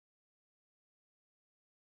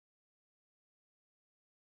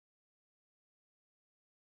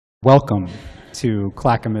Welcome to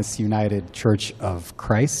Clackamas United Church of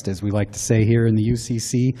Christ, as we like to say here in the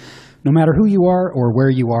UCC. No matter who you are or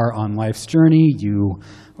where you are on life's journey, you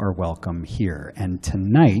are welcome here. And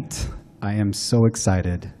tonight, I am so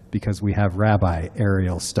excited because we have Rabbi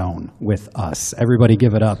Ariel Stone with us. Everybody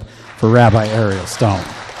give it up for Rabbi Ariel Stone.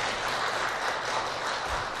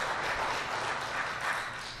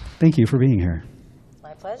 Thank you for being here.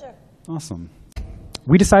 My pleasure. Awesome.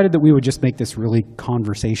 We decided that we would just make this really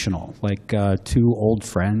conversational, like two old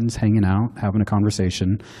friends hanging out, having a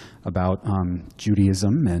conversation about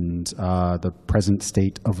Judaism and the present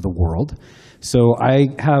state of the world. So I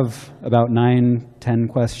have about 9-10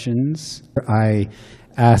 questions. I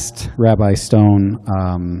asked Rabbi Stone,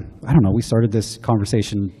 I don't know, we started this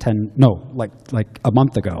conversation like a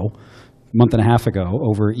month and a half ago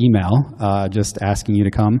over email, just asking you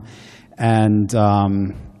to come. And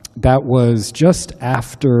that was just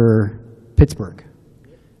after Pittsburgh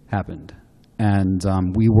happened. And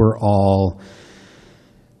we were all,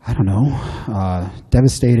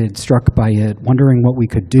 devastated, struck by it, wondering what we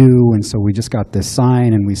could do. And so we just got this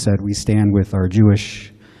sign and we said, we stand with our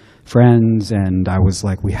Jewish friends. And I was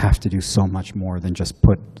like, we have to do so much more than just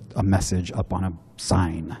put a message up on a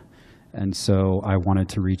sign. And so I wanted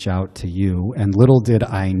to reach out to you. And little did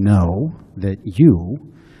I know that you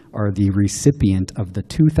are the recipient of the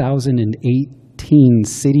 2018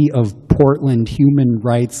 City of Portland Human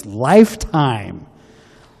Rights Lifetime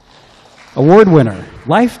Award winner.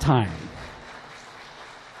 Lifetime.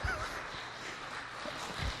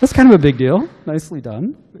 That's kind of a big deal. Nicely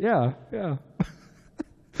done. Yeah.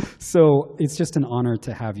 So it's just an honor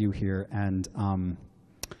to have you here. And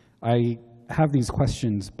I have these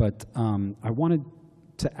questions, but I wanted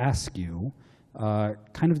to ask you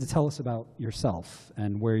kind of to tell us about yourself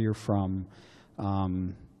and where you're from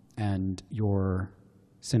and your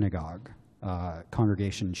synagogue,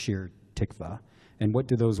 congregation Shir Tikva, and what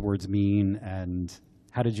do those words mean and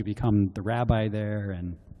how did you become the rabbi there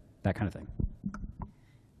and that kind of thing.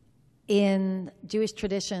 In Jewish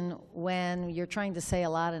tradition, when you're trying to say a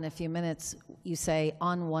lot in a few minutes, you say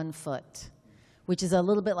on one foot, which is a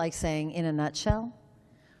little bit like saying in a nutshell.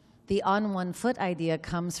 The on one foot idea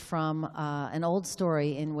comes from an old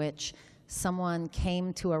story in which someone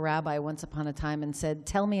came to a rabbi once upon a time and said,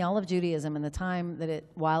 tell me all of Judaism in the time that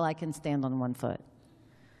while I can stand on one foot.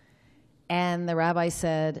 And the rabbi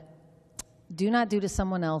said, do not do to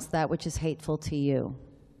someone else that which is hateful to you.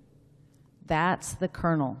 That's the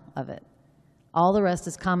kernel of it. All the rest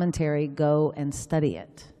is commentary. Go and study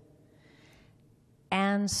it.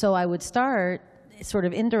 And so I would start sort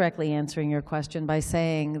of indirectly answering your question by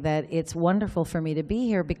saying that it's wonderful for me to be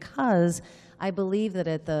here because I believe that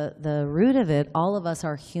at the root of it, all of us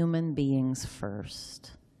are human beings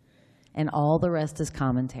first. And all the rest is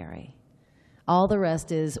commentary. All the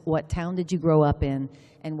rest is what town did you grow up in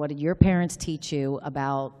and what did your parents teach you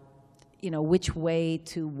about, which way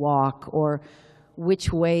to walk or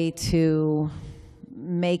which way to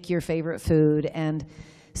make your favorite food. And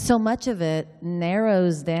so much of it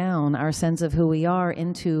narrows down our sense of who we are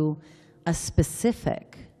into a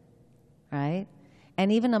specific, right?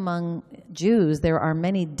 And even among Jews, there are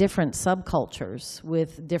many different subcultures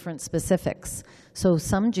with different specifics. So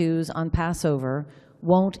some Jews on Passover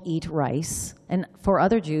won't eat rice, and for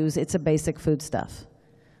other Jews, it's a basic foodstuff.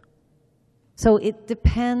 So it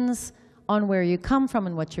depends on where you come from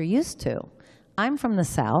and what you're used to. I'm from the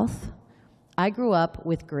South. I grew up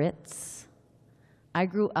with grits. I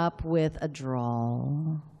grew up with a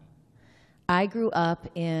drawl. I grew up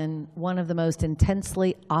in one of the most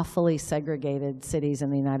intensely, awfully segregated cities in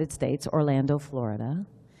the United States, Orlando, Florida.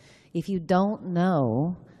 If you don't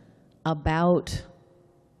know about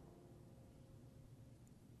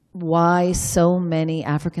why so many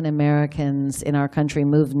African Americans in our country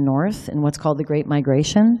moved north in what's called the Great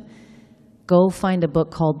Migration, go find a book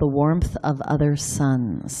called The Warmth of Other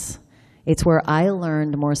Suns. It's where I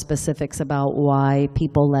learned more specifics about why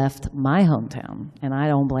people left my hometown. And I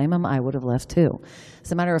don't blame them. I would have left too.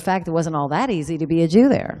 As a matter of fact, it wasn't all that easy to be a Jew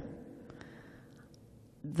there.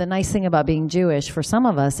 The nice thing about being Jewish for some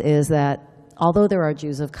of us is that although there are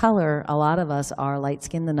Jews of color, a lot of us are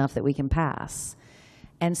light-skinned enough that we can pass.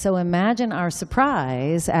 And so imagine our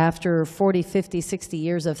surprise after 40, 50, 60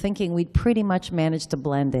 years of thinking we'd pretty much managed to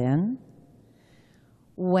blend in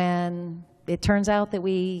when it turns out that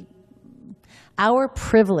our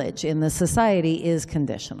privilege in the society is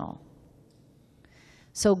conditional.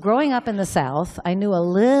 So growing up in the South, I knew a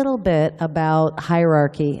little bit about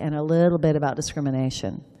hierarchy and a little bit about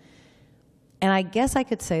discrimination. And I guess I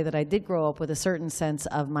could say that I did grow up with a certain sense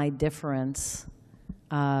of my difference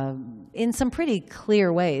in some pretty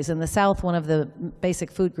clear ways. In the South, one of the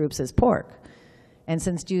basic food groups is pork. And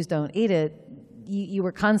since Jews don't eat it, you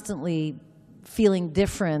were constantly feeling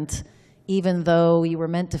different, even though you were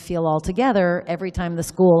meant to feel all together every time the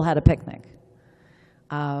school had a picnic.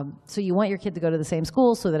 So you want your kid to go to the same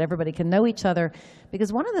school so that everybody can know each other,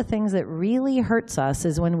 because one of the things that really hurts us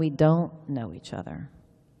is when we don't know each other.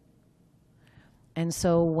 And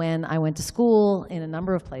so when I went to school in a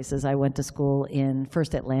number of places, I went to school in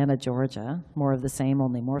first Atlanta, Georgia, more of the same,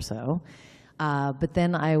 only more so. But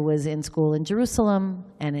then I was in school in Jerusalem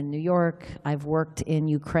and in New York. I've worked in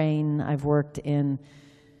Ukraine. I've worked in,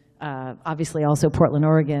 obviously, also Portland,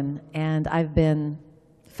 Oregon. And I've been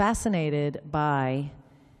fascinated by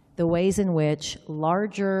the ways in which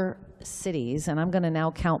larger cities, and I'm going to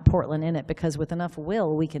now count Portland in it because with enough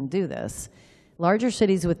will, we can do this, larger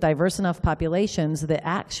cities with diverse enough populations that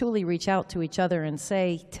actually reach out to each other and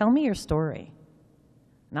say, tell me your story,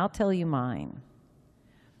 and I'll tell you mine,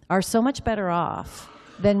 are so much better off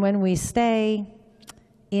than when we stay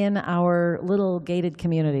in our little gated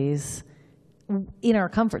communities in our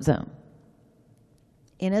comfort zone.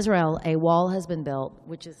 In Israel, a wall has been built,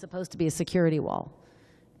 which is supposed to be a security wall,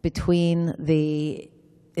 between the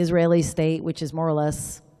Israeli state, which is more or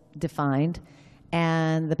less defined,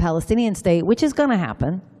 and the Palestinian state, which is going to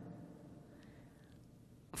happen.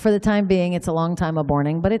 For the time being, it's a long time of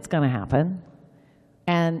mourning, but it's going to happen.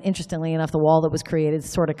 And interestingly enough, the wall that was created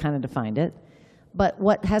sort of kind of defined it. But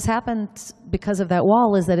what has happened because of that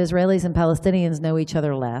wall is that Israelis and Palestinians know each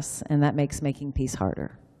other less, and that makes making peace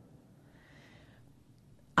harder.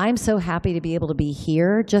 I'm so happy to be able to be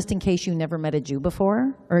here, just in case you never met a Jew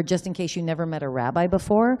before, or just in case you never met a rabbi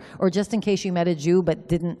before, or just in case you met a Jew but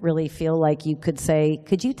didn't really feel like you could say,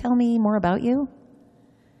 could you tell me more about you?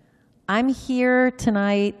 I'm here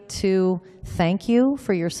tonight to thank you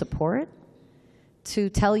for your support, to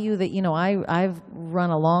tell you that, you know, I've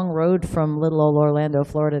run a long road from little old Orlando,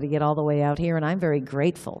 Florida to get all the way out here, and I'm very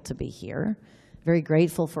grateful to be here, very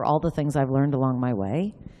grateful for all the things I've learned along my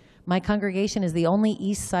way. My congregation is the only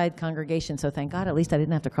East Side congregation, so thank God at least I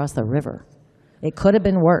didn't have to cross the river. It could have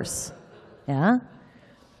been worse, yeah?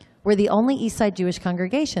 We're the only East Side Jewish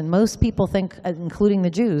congregation. Most people think, including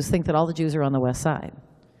the Jews, think that all the Jews are on the West Side.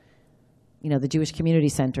 You know, the Jewish Community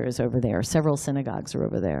Center is over there. Several synagogues are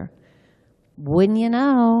over there. Wouldn't you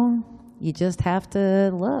know, you just have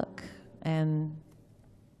to look. And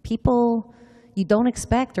people you don't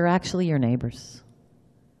expect are actually your neighbors.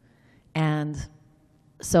 And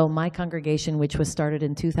so my congregation, which was started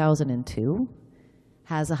in 2002,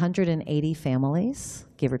 has 180 families,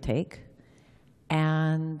 give or take.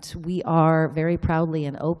 And we are very proudly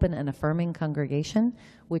an open and affirming congregation,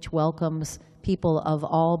 which welcomes people of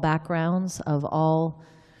all backgrounds, of all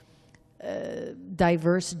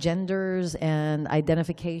diverse genders and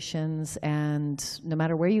identifications, and no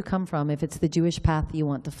matter where you come from, if it's the Jewish path you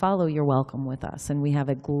want to follow, you're welcome with us. And we have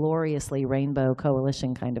a gloriously rainbow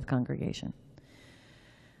coalition kind of congregation.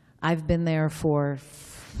 I've been there for,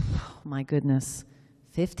 my goodness,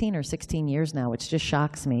 15 or 16 years now, which just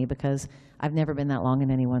shocks me because I've never been that long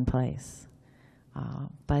in any one place.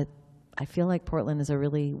 But I feel like Portland is a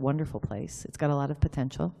really wonderful place. It's got a lot of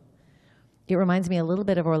potential. It reminds me a little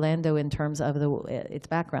bit of Orlando in terms of its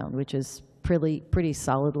background, which is pretty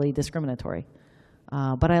solidly discriminatory.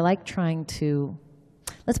 But I like trying to,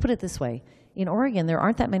 let's put it this way. In Oregon, there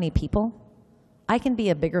aren't that many people. I can be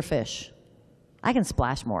a bigger fish. I can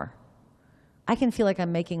splash more. I can feel like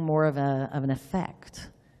I'm making more of an effect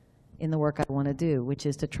in the work I want to do, which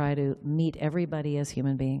is to try to meet everybody as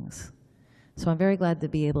human beings. So I'm very glad to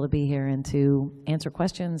be able to be here and to answer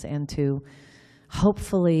questions and to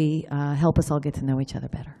hopefully help us all get to know each other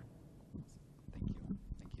better. Thank you.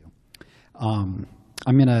 Thank you.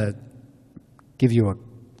 I'm going to give you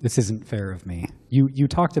this isn't fair of me. You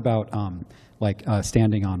talked about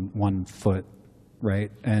standing on one foot,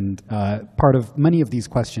 right? And part of many of these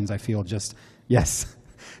questions I feel just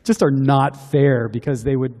are not fair because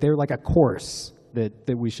they're like a course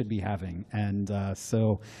that we should be having. And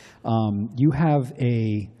so you have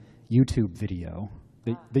a YouTube video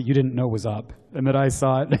that you didn't know was up, and that I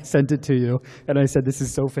saw it, and I sent it to you, and I said, this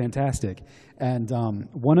is so fantastic. And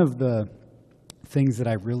one of the things that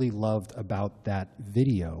I really loved about that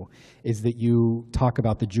video is that you talk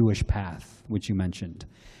about the Jewish path, which you mentioned.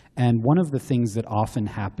 And one of the things that often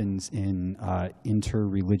happens in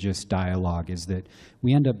interreligious dialogue is that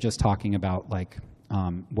we end up just talking about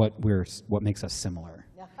what makes us similar,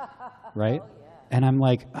 right? Oh, yeah. And I'm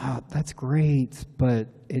like, oh, that's great, but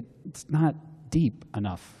it's not deep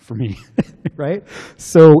enough for me, right?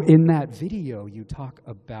 So in that video, you talk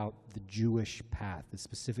about the Jewish path, the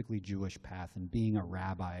specifically Jewish path, and being a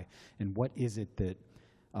rabbi, and what is it that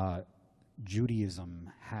Judaism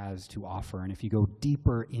has to offer. And if you go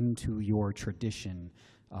deeper into your tradition,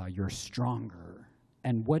 you're stronger.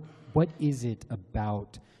 And what is it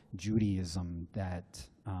about Judaism that,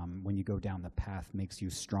 when you go down the path, makes you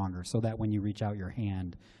stronger, so that when you reach out your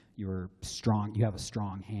hand, you're strong, you have a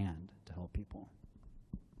strong hand to help people?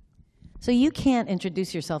 So you can't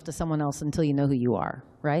introduce yourself to someone else until you know who you are,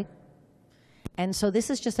 right? And so this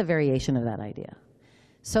is just a variation of that idea.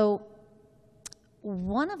 So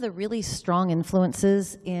one of the really strong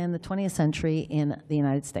influences in the 20th century in the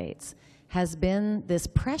United States has been this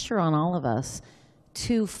pressure on all of us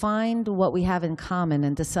to find what we have in common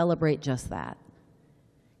and to celebrate just that.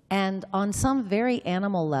 And on some very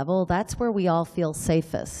animal level, that's where we all feel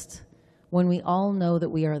safest, when we all know that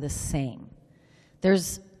we are the same.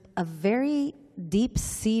 There's a very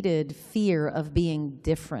deep-seated fear of being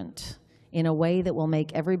different in a way that will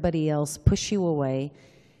make everybody else push you away.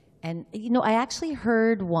 And, you know, I actually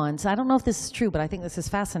heard once, I don't know if this is true, but I think this is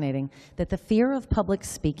fascinating, that the fear of public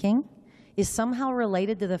speaking is somehow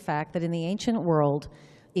related to the fact that in the ancient world,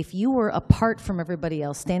 if you were apart from everybody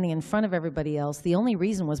else, standing in front of everybody else, the only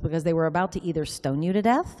reason was because they were about to either stone you to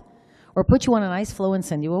death or put you on an ice floe and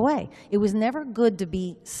send you away. It was never good to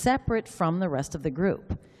be separate from the rest of the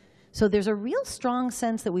group. So there's a real strong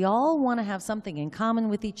sense that we all want to have something in common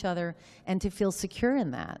with each other and to feel secure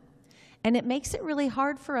in that. And it makes it really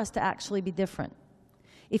hard for us to actually be different.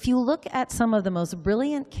 If you look at some of the most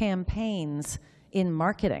brilliant campaigns in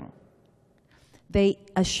marketing, they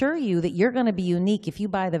assure you that you're going to be unique if you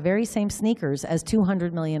buy the very same sneakers as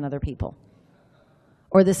 200 million other people,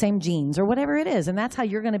 or the same jeans, or whatever it is, and that's how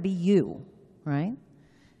you're going to be you, right?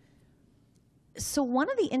 So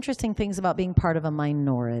one of the interesting things about being part of a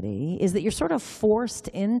minority is that you're sort of forced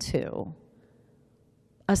into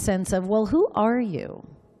a sense of, well, who are you?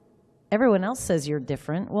 Everyone else says you're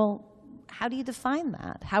different. Well, how do you define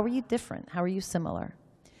that? How are you different? How are you similar?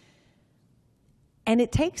 And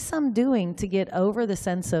it takes some doing to get over the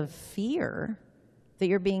sense of fear that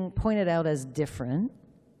you're being pointed out as different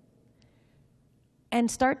and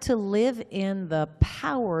start to live in the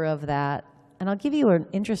power of that. And I'll give you an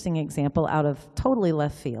interesting example out of totally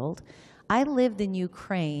left field. I lived in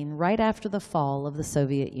Ukraine right after the fall of the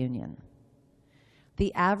Soviet Union.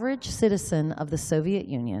 The average citizen of the Soviet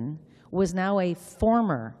Union was now a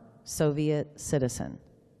former Soviet citizen.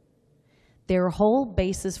 Their whole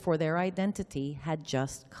basis for their identity had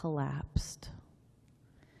just collapsed.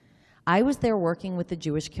 I was there working with the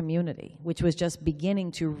Jewish community, which was just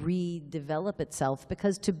beginning to redevelop itself,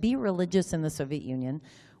 because to be religious in the Soviet Union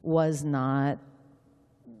was not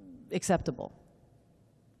acceptable.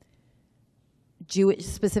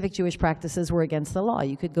 Specific Jewish practices were against the law.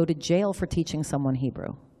 You could go to jail for teaching someone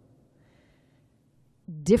Hebrew.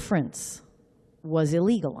 Difference was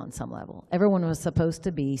illegal on some level. Everyone was supposed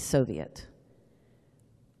to be Soviet.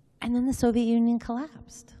 And then the Soviet Union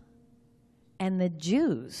collapsed. And the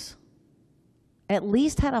Jews at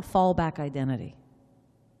least had a fallback identity.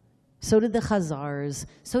 So did the Khazars.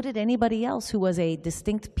 So did anybody else who was a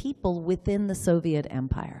distinct people within the Soviet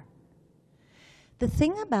Empire. The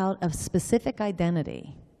thing about a specific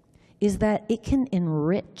identity is that it can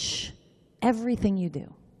enrich everything you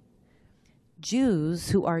do. Jews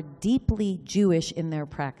who are deeply Jewish in their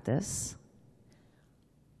practice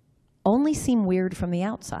only seem weird from the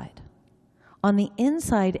outside. On the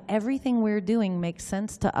inside, everything we're doing makes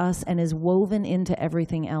sense to us and is woven into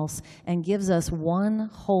everything else and gives us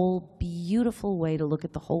one whole beautiful way to look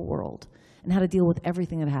at the whole world and how to deal with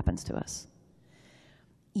everything that happens to us.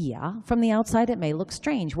 Yeah, from the outside it may look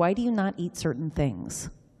strange. Why do you not eat certain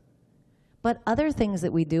things? But other things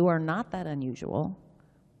that we do are not that unusual.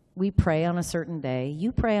 We pray on a certain day.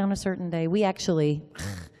 You pray on a certain day. We actually,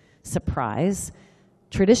 surprise,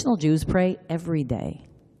 traditional Jews pray every day.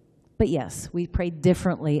 But yes, we pray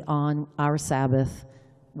differently on our Sabbath,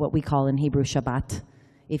 what we call in Hebrew Shabbat.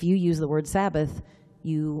 If you use the word Sabbath,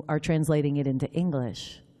 you are translating it into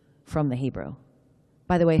English from the Hebrew.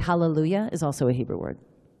 By the way, hallelujah is also a Hebrew word.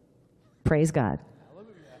 Praise God.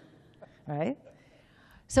 Hallelujah. Right?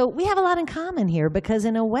 So we have a lot in common here, because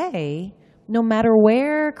in a way, no matter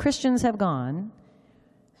where Christians have gone,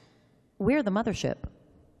 we're the mothership.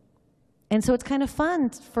 And so it's kind of fun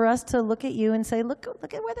for us to look at you and say, look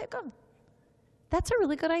at where they've gone. That's a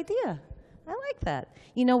really good idea. I like that.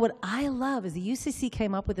 You know, what I love is the UCC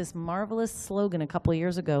came up with this marvelous slogan a couple of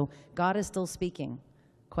years ago, God is still speaking,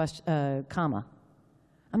 comma.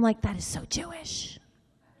 I'm like, that is so Jewish.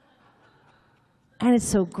 And it's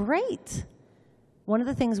so great. one of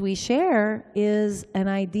the things we share is an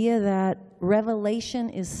idea that revelation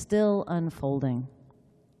is still unfolding.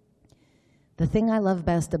 The thing I love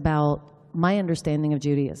best about my understanding of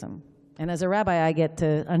Judaism, and as a rabbi, I get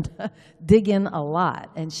to dig in a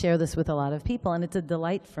lot and share this with a lot of people, and it's a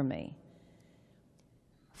delight for me.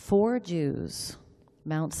 For Jews,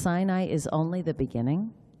 Mount Sinai is only the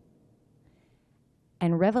beginning,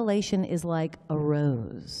 and revelation is like a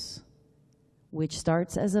rose, which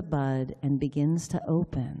starts as a bud and begins to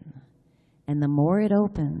open. And the more it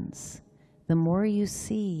opens, the more you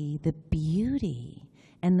see the beauty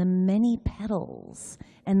and the many petals.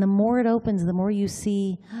 And the more it opens, the more you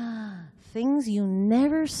see things you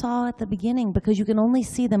never saw at the beginning because you can only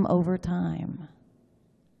see them over time.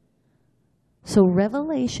 So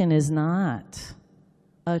revelation is not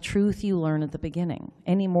a truth you learn at the beginning,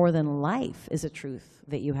 any more than life is a truth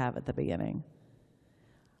that you have at the beginning.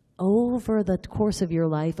 Over the course of your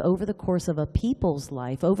life, over the course of a people's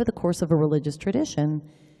life, over the course of a religious tradition,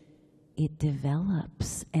 it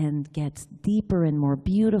develops and gets deeper and more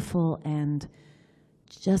beautiful and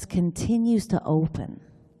just continues to open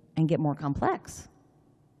and get more complex.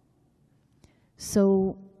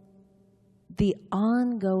 So the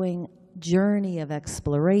ongoing journey of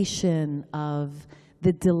exploration, of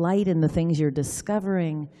the delight in the things you're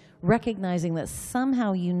discovering, recognizing that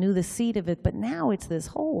somehow you knew the seed of it, but now it's this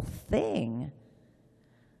whole thing,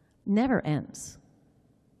 never ends.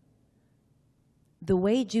 The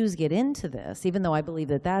way Jews get into this, even though I believe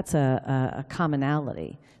that that's a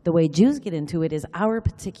commonality, the way Jews get into it is our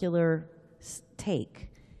particular take.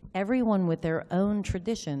 Everyone with their own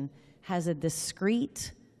tradition has a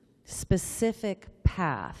discrete, specific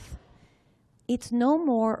path. It's no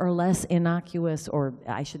more or less innocuous, or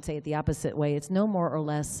I should say it the opposite way, it's no more or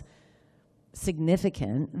less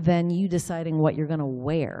significant than you deciding what you're going to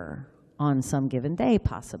wear on some given day,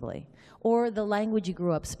 possibly, or the language you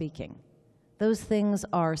grew up speaking. Those things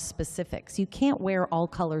are specifics. You can't wear all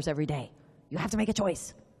colors every day. You have to make a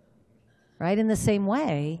choice, right? In the same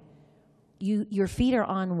way, your feet are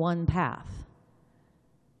on one path.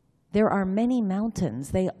 There are many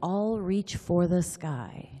mountains. They all reach for the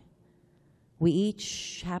sky. We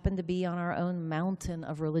each happen to be on our own mountain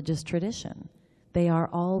of religious tradition. They are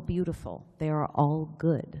all beautiful. They are all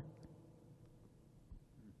good.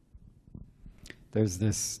 There's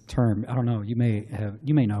this term, I don't know, you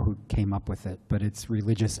may know who came up with it, but it's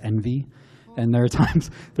religious envy. And there are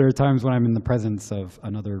times when I'm in the presence of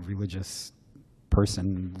another religious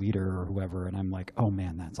person, leader or whoever, and I'm like, oh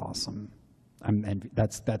man, that's awesome.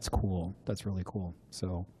 That's cool. That's really cool.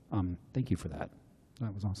 So thank you for that.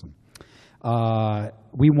 That was awesome.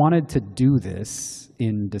 We wanted to do this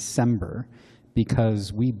in December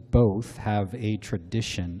because we both have a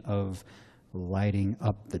tradition of lighting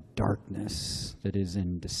up the darkness that is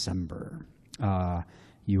in December.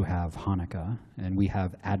 You have Hanukkah, and we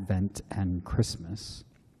have Advent and Christmas.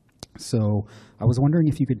 So I was wondering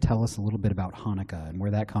if you could tell us a little bit about Hanukkah and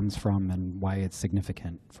where that comes from and why it's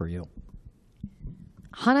significant for you.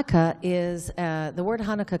 Hanukkah is, the word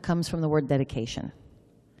Hanukkah comes from the word dedication.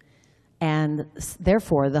 And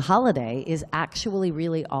therefore, the holiday is actually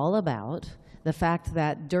really all about the fact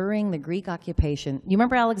that during the Greek occupation, you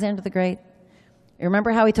remember Alexander the Great? You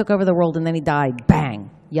remember how he took over the world and then he died,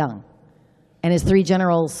 bang, young. And his 3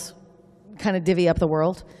 generals kind of divvy up the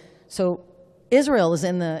world. So Israel is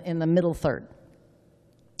in the middle third.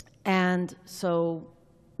 And so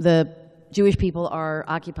the Jewish people are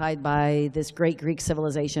occupied by this great Greek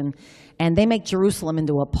civilization, and they make Jerusalem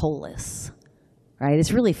into a polis. Right?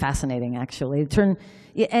 It's really fascinating, actually.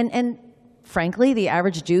 And frankly, the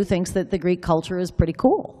average Jew thinks that the Greek culture is pretty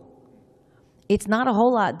cool. It's not a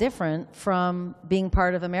whole lot different from being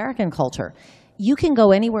part of American culture. You can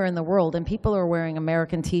go anywhere in the world, and people are wearing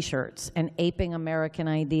American T-shirts and aping American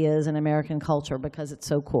ideas and American culture because it's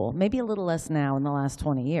so cool. Maybe a little less now in the last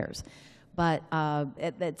 20 years. But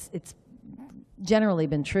it's generally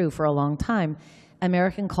been true for a long time.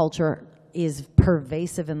 American culture is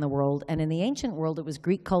pervasive in the world, and in the ancient world it was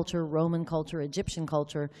Greek culture, Roman culture, Egyptian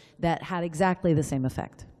culture that had exactly the same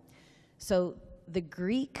effect. So the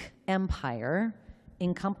Greek Empire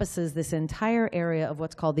encompasses this entire area of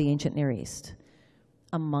what's called the ancient Near East.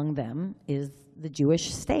 Among them is the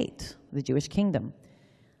Jewish state, the Jewish kingdom.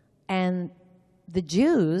 And the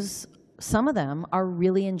Jews, some of them are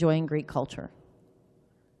really enjoying Greek culture,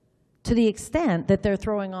 to the extent that they're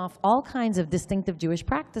throwing off all kinds of distinctive Jewish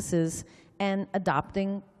practices and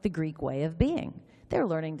adopting the Greek way of being. They're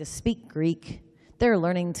learning to speak Greek. They're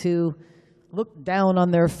learning to look down on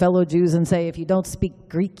their fellow Jews and say, if you don't speak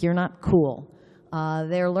Greek, you're not cool.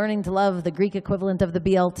 They're learning to love the Greek equivalent of the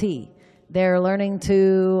BLT. They're learning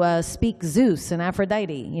to speak Zeus and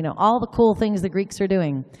Aphrodite, you know, all the cool things the Greeks are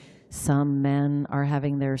doing. Some men are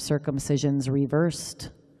having their circumcisions reversed.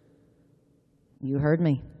 You heard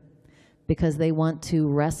me. Because they want to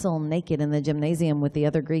wrestle naked in the gymnasium with the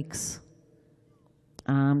other Greeks.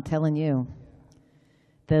 I'm telling you.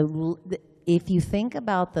 If you think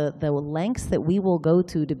about the lengths that we will go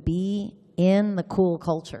to be in the cool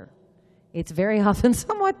culture, it's very often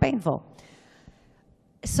somewhat painful.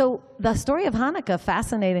 So the story of Hanukkah,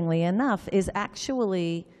 fascinatingly enough, is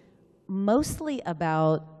actually mostly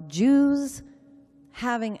about Jews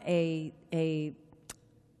having a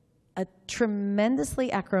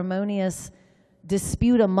tremendously acrimonious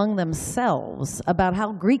dispute among themselves about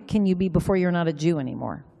how Greek can you be before you're not a Jew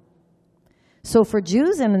anymore. So for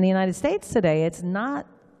Jews in the United States today, it's not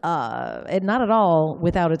at all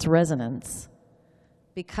without its resonance,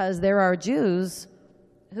 because there are Jews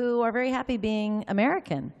who are very happy being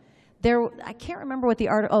American. I can't remember what the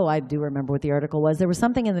article, oh, I do remember what the article was. There was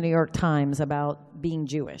something in the New York Times about being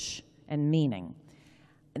Jewish and meaning.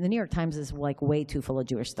 And the New York Times is like way too full of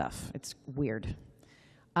Jewish stuff. It's weird.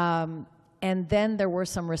 And then there were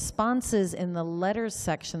some responses in the letters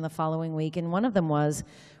section the following week, and one of them was,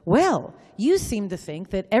 well, you seem to think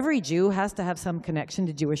that every Jew has to have some connection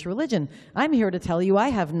to Jewish religion. I'm here to tell you I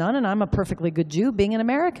have none, and I'm a perfectly good Jew being an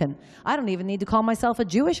American. I don't even need to call myself a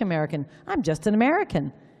Jewish American. I'm just an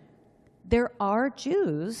American. There are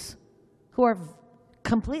Jews who are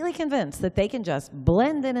completely convinced that they can just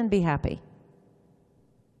blend in and be happy.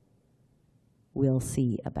 We'll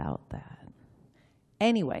see about that.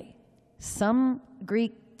 Anyway, some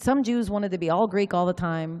Jews wanted to be all Greek all the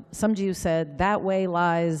time. Some Jews said, that way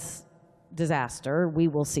lies disaster. We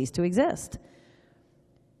will cease to exist.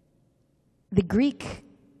 The Greek,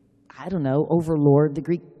 I don't know, overlord, the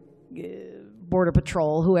Greek border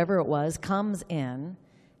patrol, whoever it was, comes in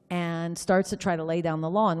and starts to try to lay down the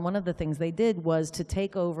law. And one of the things they did was to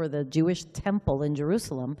take over the Jewish temple in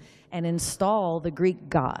Jerusalem and install the Greek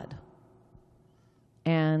god.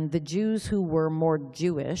 And the Jews who were more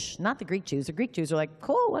Jewish, not the Greek Jews are like,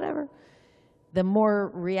 cool, whatever. The more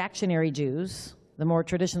reactionary Jews, the more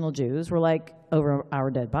traditional Jews were like, over our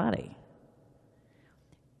dead body.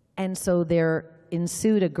 And so there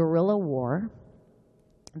ensued a guerrilla war.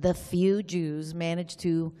 The few Jews managed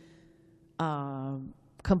to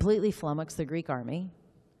completely flummox the Greek army.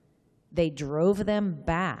 They drove them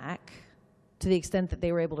back to the extent that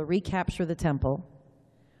they were able to recapture the temple.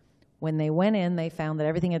 When they went in, they found that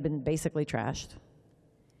everything had been basically trashed.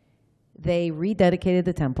 They rededicated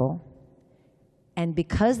the temple. And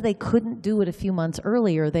because they couldn't do it a few months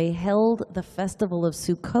earlier, they held the festival of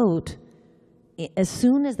Sukkot as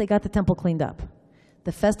soon as they got the temple cleaned up.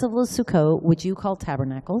 The festival of Sukkot, which you call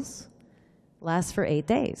tabernacles, lasts for 8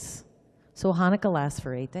 days. So Hanukkah lasts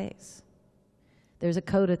for 8 days. There's a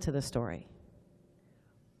coda to the story.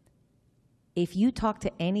 If you talk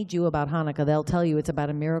to any Jew about Hanukkah, they'll tell you it's about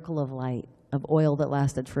a miracle of light, of oil that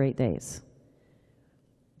lasted for 8 days.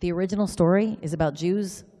 The original story is about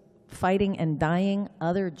Jews fighting and dying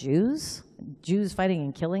other Jews, Jews fighting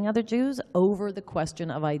and killing other Jews over the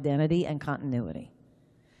question of identity and continuity.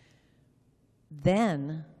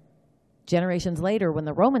 Then, generations later, when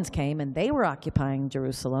the Romans came and they were occupying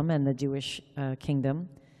Jerusalem and the Jewish kingdom,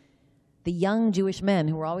 the young Jewish men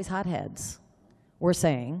who were always hotheads were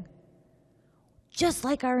saying, just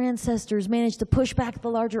like our ancestors managed to push back the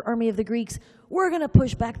larger army of the Greeks, we're going to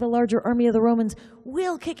push back the larger army of the Romans.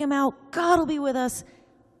 We'll kick them out. God will be with us.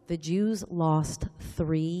 The Jews lost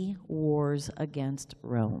 3 wars against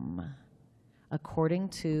Rome. According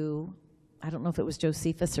to, I don't know if it was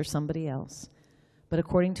Josephus or somebody else, but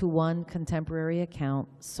according to one contemporary account,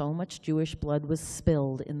 so much Jewish blood was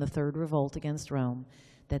spilled in the Third Revolt against Rome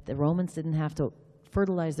that the Romans didn't have to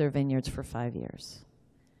fertilize their vineyards for 5 years.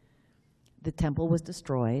 The temple was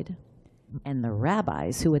destroyed, and the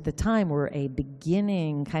rabbis, who at the time were a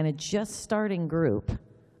beginning, kind of just starting group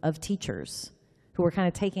of teachers who were kind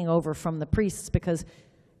of taking over from the priests, because,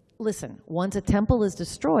 listen, once a temple is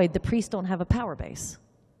destroyed, the priests don't have a power base.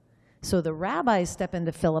 So the rabbis step in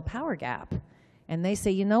to fill a power gap, and they say,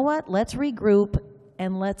 you know what, let's regroup,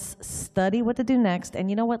 and let's study what to do next, and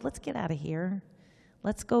you know what, let's get out of here.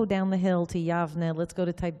 Let's go down the hill to Yavne, let's go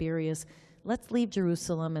to Tiberias. Let's leave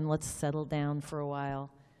Jerusalem and let's settle down for a while.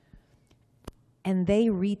 And they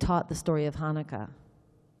retaught the story of Hanukkah.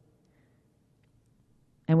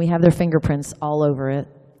 And we have their fingerprints all over it.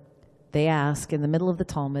 They ask in the middle of the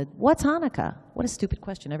Talmud, what's Hanukkah? What a stupid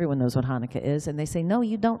question. Everyone knows what Hanukkah is. And they say, no,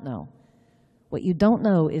 you don't know. What you don't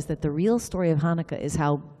know is that the real story of Hanukkah is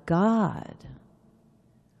how God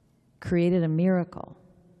created a miracle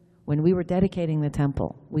when we were dedicating the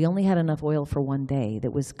temple, we only had enough oil for one day that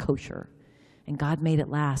was kosher. And God made it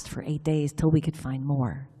last for 8 days till we could find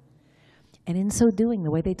more. And in so doing, the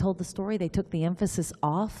way they told the story, they took the emphasis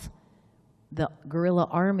off the guerrilla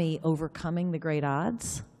army overcoming the great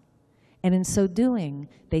odds. And in so doing,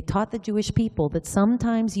 they taught the Jewish people that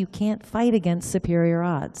sometimes you can't fight against superior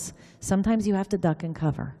odds. Sometimes you have to duck and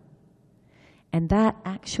cover. And that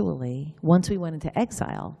actually, once we went into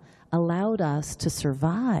exile, allowed us to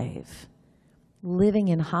survive living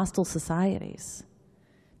in hostile societies.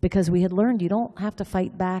 Because we had learned you don't have to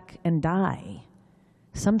fight back and die.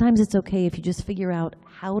 Sometimes it's okay if you just figure out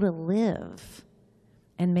how to live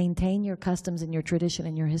and maintain your customs and your tradition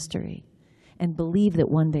and your history and believe that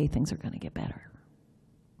one day things are going to get better.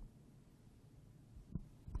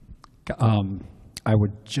 I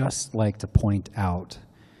would just like to point out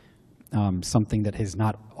something that has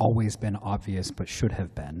not always been obvious but should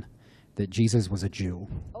have been, that Jesus was a Jew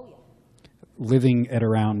living at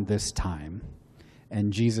around this time.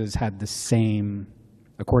 And Jesus had the same,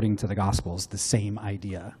 according to the Gospels, the same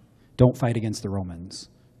idea. Don't fight against the Romans.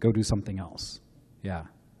 Go do something else. Yeah.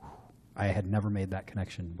 I had never made that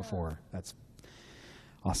connection before. That's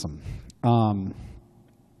awesome. In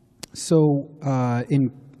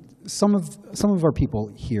some of our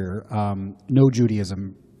people here know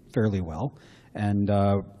Judaism fairly well, and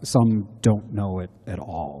some don't know it at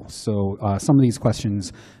all. So some of these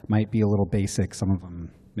questions might be a little basic, some of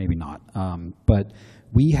them maybe not. But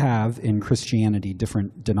we have in Christianity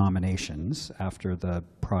different denominations after the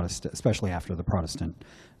Protestant, especially after the Protestant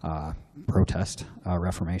protest,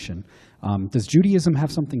 Reformation. Does Judaism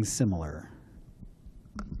have something similar?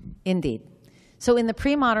 Indeed. So in the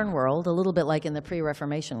pre-modern world, a little bit like in the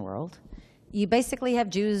pre-Reformation world, you basically have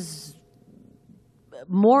Jews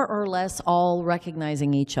more or less all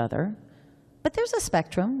recognizing each other. But there's a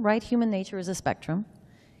spectrum, right? Human nature is a spectrum.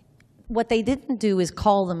 What they didn't do is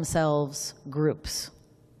call themselves groups.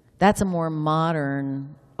 That's a more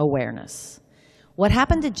modern awareness. What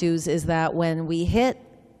happened to Jews is that when we hit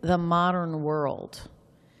the modern world,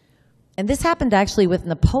 and this happened actually with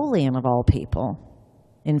Napoleon of all people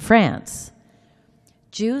in France,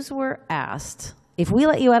 Jews were asked, if we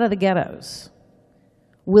let you out of the ghettos,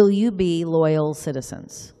 will you be loyal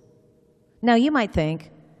citizens? Now you might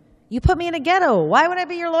think, you put me in a ghetto, why would I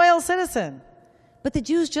be your loyal citizen? But the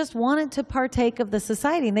Jews just wanted to partake of the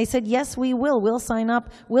society, and they said, yes, we will. We'll sign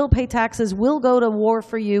up, we'll pay taxes, we'll go to war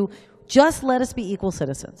for you. Just let us be equal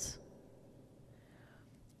citizens.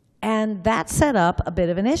 And that set up a bit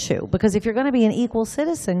of an issue, because if you're going to be an equal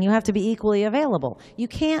citizen, you have to be equally available. You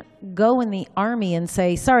can't go in the army and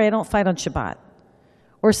say, sorry, I don't fight on Shabbat,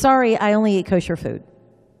 or sorry, I only eat kosher food.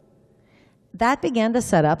 That began to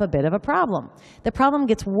set up a bit of a problem. The problem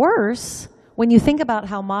gets worse when you think about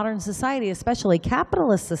how modern society, especially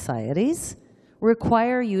capitalist societies,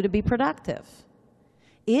 require you to be productive.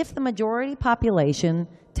 If the majority population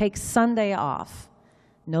takes Sunday off,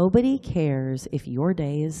 nobody cares if your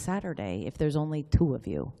day is Saturday if there's only 2 of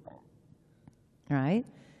you, right?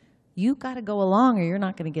 You've got to go along or you're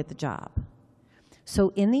not going to get the job.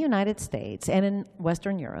 So in the United States and in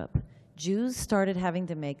Western Europe, Jews started having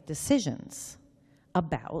to make decisions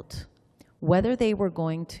about whether they were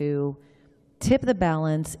going to tip the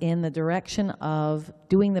balance in the direction of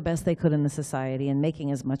doing the best they could in the society and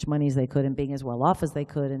making as much money as they could and being as well off as they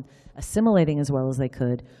could and assimilating as well as they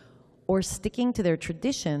could, or sticking to their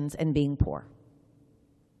traditions and being poor.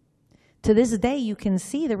 To this day, you can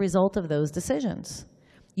see the result of those decisions.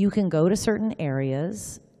 You can go to certain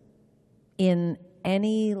areas in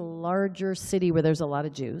any larger city where there's a lot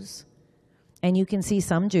of Jews, and you can see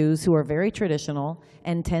some Jews who are very traditional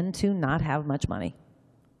and tend to not have much money.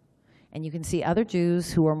 And you can see other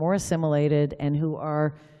Jews who are more assimilated and who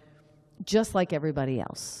are just like everybody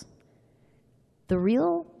else. The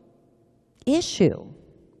real issue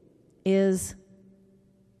is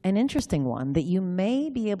an interesting one that you may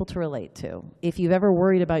be able to relate to if you've ever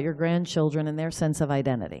worried about your grandchildren and their sense of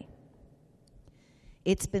identity.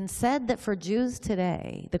 It's been said that for Jews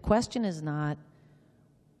today, the question is not,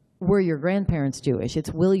 were your grandparents Jewish?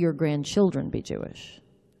 It's, will your grandchildren be Jewish?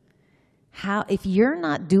 If you're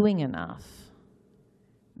not doing enough,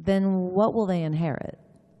 then what will they inherit?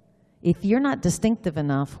 If you're not distinctive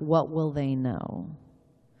enough, what will they know?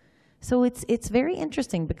 So it's very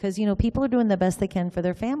interesting because, you know, people are doing the best they can for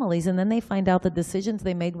their families, and then they find out the decisions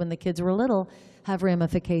they made when the kids were little have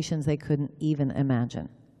ramifications they couldn't even imagine.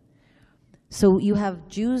 So you have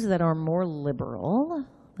Jews that are more liberal,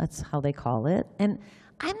 that's how they call it, and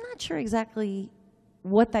I'm not sure exactly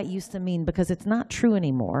what that used to mean, because it's not true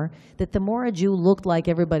anymore, that the more a Jew looked like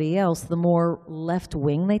everybody else, the more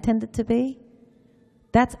left-wing they tended to be.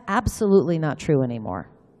 That's absolutely not true anymore.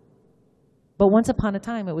 But once upon a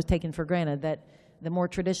time, it was taken for granted that the more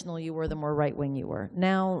traditional you were, the more right-wing you were.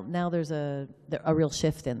 Now there's a real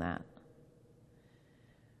shift in that.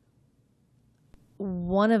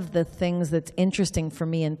 One of the things that's interesting for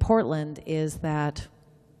me in Portland is that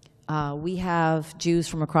we have Jews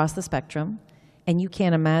from across the spectrum, and you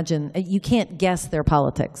can't guess their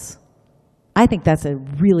politics. I think that's a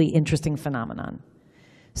really interesting phenomenon.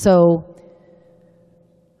 So,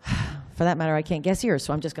 for that matter, I can't guess yours,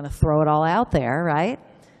 so I'm just going to throw it all out there, right?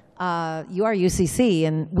 You are UCC,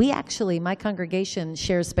 and my congregation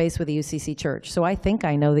shares space with the UCC church, so I think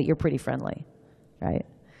I know that you're pretty friendly, right?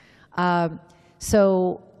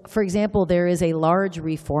 So, for example, there is a large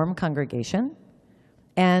Reform congregation,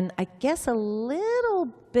 and I guess a little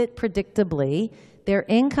bit predictably, their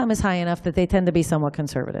income is high enough that they tend to be somewhat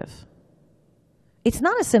conservative. It's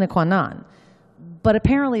not a sine qua non, but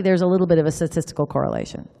apparently there's a little bit of a statistical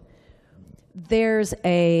correlation. There's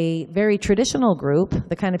a very traditional group,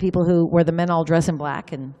 the kind of people where the men all dress in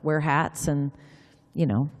black and wear hats and,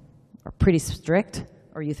 are pretty strict,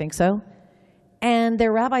 or you think so, and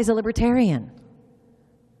their rabbi's a libertarian.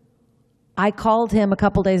 I called him a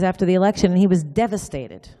couple days after the election, and he was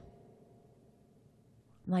devastated.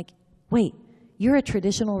 I'm like, wait, you're a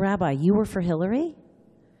traditional rabbi. You were for Hillary?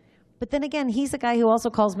 But then again, he's the guy who also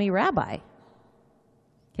calls me rabbi.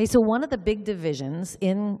 Okay, so one of the big divisions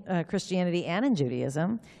in Christianity and in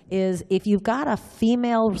Judaism is if you've got a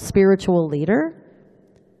female spiritual leader,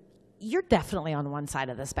 you're definitely on one side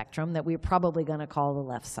of the spectrum that we're probably going to call the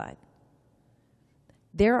left side.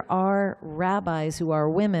 There are rabbis who are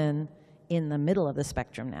women in the middle of the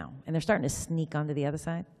spectrum now, and they're starting to sneak onto the other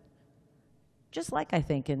side, just like I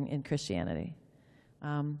think in Christianity.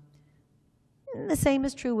 The same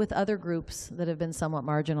is true with other groups that have been somewhat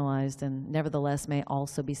marginalized and nevertheless may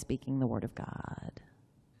also be speaking the word of God.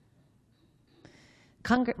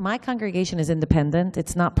 My congregation is independent.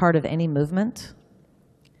 It's not part of any movement.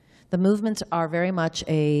 The movements are very much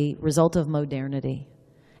a result of modernity.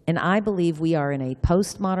 And I believe we are in a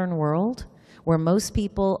postmodern world where most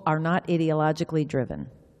people are not ideologically driven.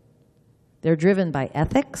 They're driven by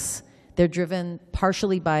ethics. They're driven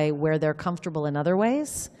partially by where they're comfortable in other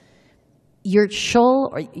ways. Your shul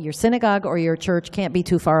or your synagogue or your church can't be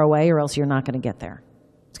too far away or else you're not going to get there.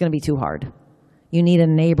 It's going to be too hard. You need a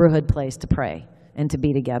neighborhood place to pray and to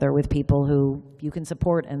be together with people who you can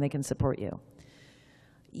support and they can support you.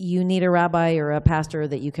 You need a rabbi or a pastor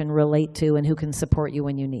that you can relate to and who can support you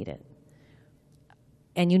when you need it.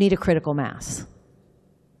 And you need a critical mass.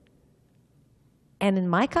 And in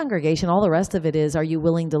my congregation, all the rest of it is, are you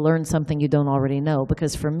willing to learn something you don't already know?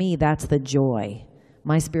 Because for me, that's the joy.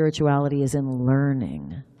 My spirituality is in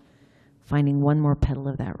learning, finding one more petal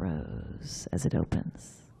of that rose as it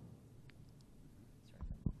opens.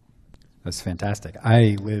 That's fantastic.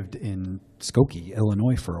 I lived in Skokie,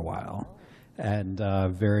 Illinois for a while, and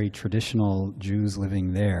very traditional Jews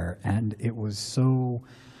living there. And it was so,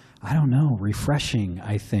 I don't know, refreshing,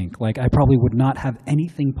 I think. Like, I probably would not have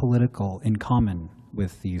anything political in common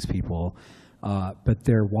with these people, but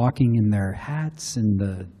they're walking in their hats and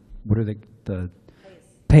the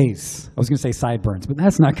pace. I was going to say sideburns, but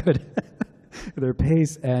that's not good. Their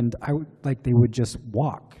pace, and they would just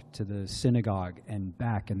walk to the synagogue and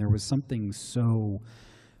back, and there was something so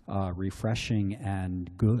refreshing and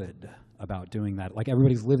good about doing that. Like,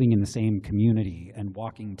 everybody's living in the same community and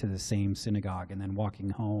walking to the same synagogue and then walking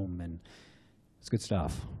home, and it's good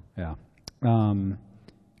stuff. Yeah.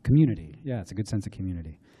 Community. Yeah, it's a good sense of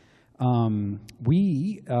community.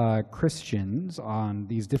 We Christians on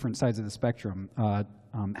these different sides of the spectrum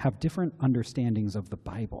have different understandings of the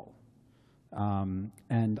Bible.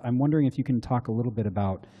 And I'm wondering if you can talk a little bit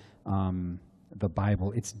about the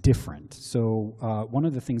Bible. It's different. So one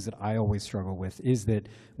of the things that I always struggle with is that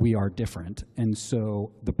we are different. And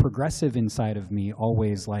so the progressive inside of me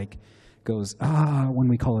always goes, when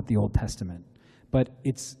we call it the Old Testament. But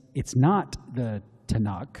it's not the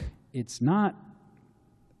Tanakh. It's not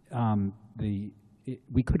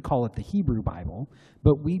we could call it the Hebrew Bible,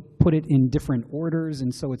 but we put it in different orders,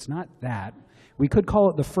 and so it's not that. We could call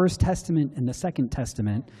it the First Testament and the Second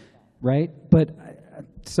Testament, right? But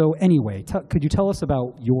so anyway, could you tell us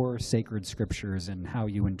about your sacred scriptures and how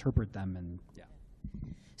you interpret them? And yeah.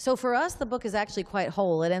 So for us, the book is actually quite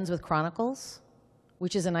whole. It ends with Chronicles,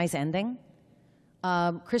 which is a nice ending.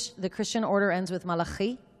 The Christian order ends with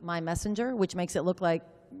Malachi, my messenger, which makes it look like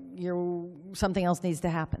something else needs to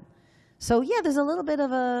happen. So yeah, there's a little bit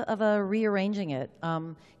of a rearranging it.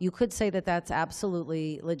 You could say that that's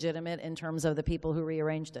absolutely legitimate in terms of the people who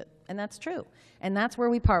rearranged it, and that's true. And that's where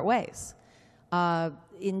we part ways.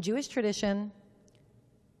 In Jewish tradition,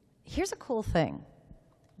 here's a cool thing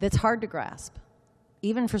that's hard to grasp,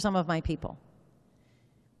 even for some of my people.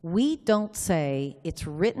 We don't say it's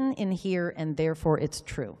written in here and therefore it's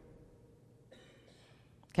true.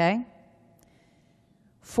 Okay?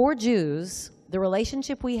 For Jews, the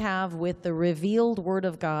relationship we have with the revealed Word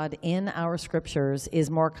of God in our scriptures is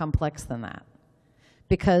more complex than that.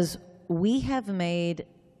 Because we have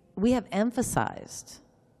emphasized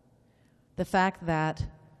the fact that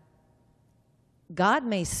God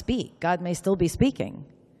may speak, God may still be speaking,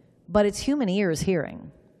 but it's human ears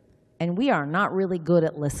hearing. And we are not really good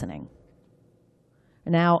at listening.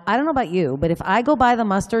 Now, I don't know about you, but if I go buy the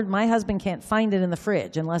mustard, my husband can't find it in the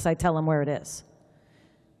fridge unless I tell him where it is.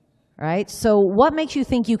 Right? So what makes you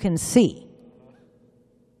think you can see?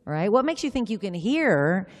 Right? What makes you think you can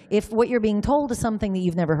hear if what you're being told is something that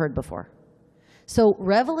you've never heard before? So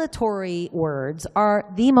revelatory words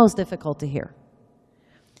are the most difficult to hear.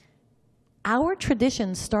 Our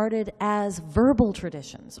traditions started as verbal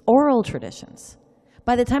traditions, oral traditions.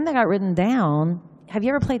 By the time they got written down, have you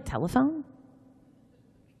ever played telephone?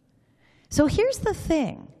 So here's the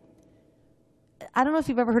thing. I don't know if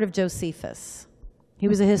you've ever heard of Josephus. He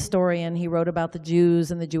was a historian. He wrote about the Jews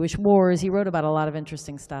and the Jewish wars. He wrote about a lot of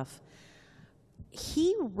interesting stuff.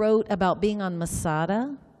 He wrote about being on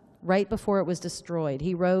Masada right before it was destroyed.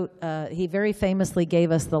 He very famously gave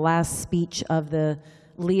us the last speech of the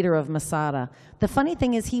leader of Masada. The funny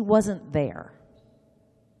thing is he wasn't there.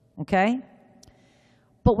 Okay?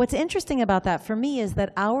 But what's interesting about that for me is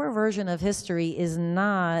that our version of history is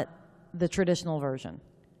not the traditional version.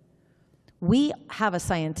 We have a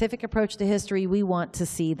scientific approach to history. We want to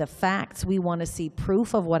see the facts. We want to see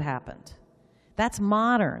proof of what happened. That's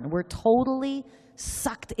modern. We're totally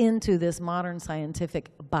sucked into this modern scientific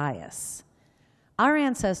bias. Our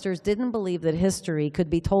ancestors didn't believe that history could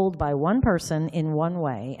be told by one person in one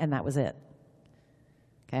way, and that was it.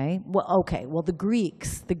 Okay, well, the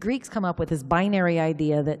Greeks come up with this binary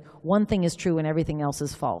idea that one thing is true and everything else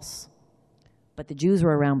is false. But the Jews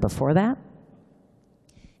were around before that.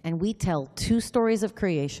 And we tell 2 stories of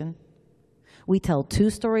creation. We tell 2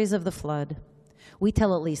 stories of the flood. We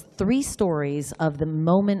tell at least 3 stories of the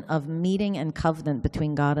moment of meeting and covenant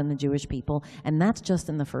between God and the Jewish people, and that's just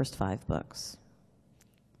in the first 5 books.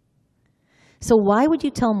 So why would you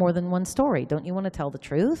tell more than one story? Don't you want to tell the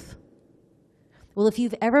truth? Well, if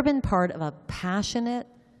you've ever been part of a passionate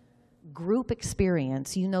group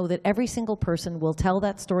experience, you know that every single person will tell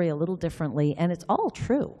that story a little differently, and it's all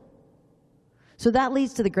true. So that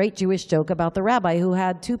leads to the great Jewish joke about the rabbi who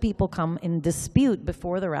had 2 people come in dispute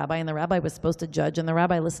before the rabbi, and the rabbi was supposed to judge, and the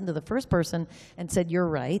rabbi listened to the first person and said, "You're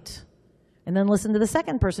right," and then listened to the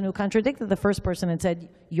second person who contradicted the first person and said,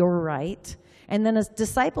 "You're right." And then his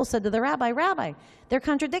disciple said to the rabbi, "Rabbi, they're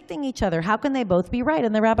contradicting each other. How can they both be right?"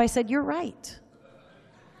 And the rabbi said, "You're right."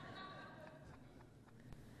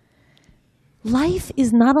 Life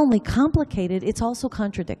is not only complicated, it's also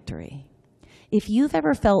contradictory. If you've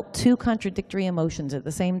ever felt 2 contradictory emotions at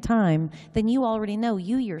the same time, then you already know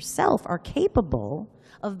you yourself are capable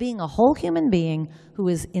of being a whole human being who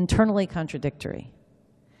is internally contradictory.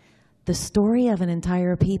 The story of an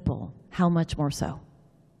entire people, how much more so?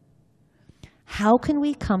 How can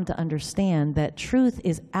we come to understand that truth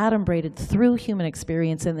is adumbrated through human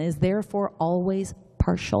experience and is therefore always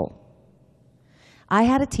partial? I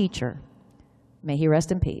had a teacher, may he rest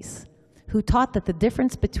in peace, who taught that the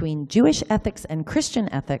difference between Jewish ethics and Christian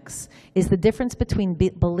ethics is the difference between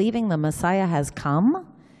believing the Messiah has come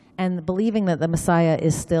and believing that the Messiah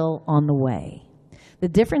is still on the way. The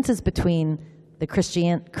differences between the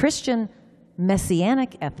Christian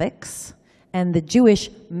messianic ethics and the Jewish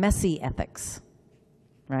messy ethics,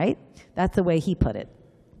 right? That's the way he put it.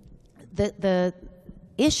 The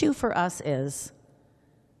issue for us is,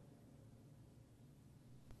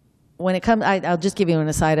 when it comes, I'll just give you an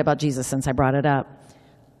aside about Jesus since I brought it up.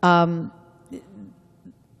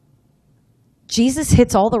 Jesus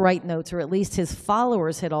hits all the right notes, or at least his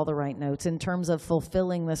followers hit all the right notes in terms of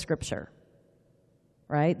fulfilling the scripture,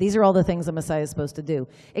 right? These are all the things the Messiah is supposed to do,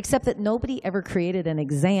 except that nobody ever created an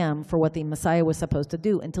exam for what the Messiah was supposed to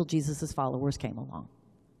do until Jesus' followers came along.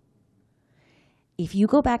 If you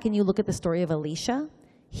go back and you look at the story of Elisha,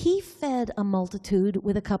 he fed a multitude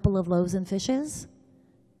with a couple of loaves and fishes.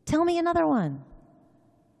 Tell me another one.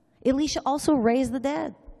 Elisha also raised the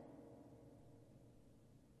dead.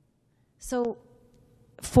 So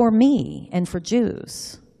for me and for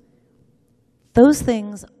Jews, those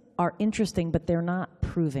things are interesting, but they're not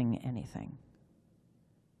proving anything.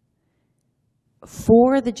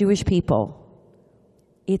 For the Jewish people,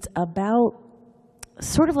 it's about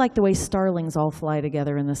sort of like the way starlings all fly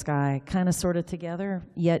together in the sky, kind of sort of together,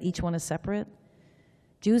 yet each one is separate.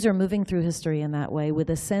 Jews are moving through history in that way with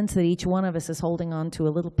a sense that each one of us is holding on to a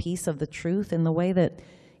little piece of the truth in the way that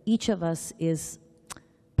each of us is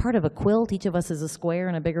part of a quilt. Each of us is a square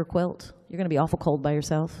in a bigger quilt. You're going to be awful cold by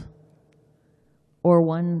yourself. Or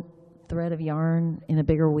one thread of yarn in a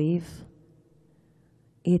bigger weave.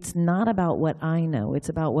 It's not about what I know. It's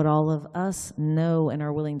about what all of us know and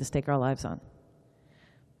are willing to stake our lives on.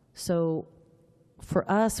 So for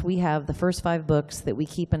us, we have the first 5 books that we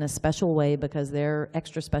keep in a special way because they're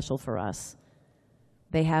extra special for us.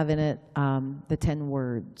 They have in it the 10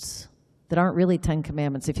 words that aren't really 10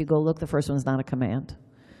 commandments. If you go look, the first one's not a command.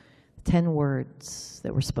 10 words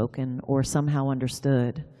that were spoken or somehow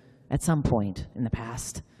understood at some point in the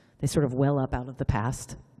past. They sort of well up out of the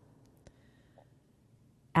past.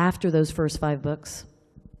 After those first 5 books,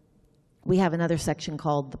 we have another section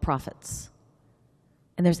called the prophets.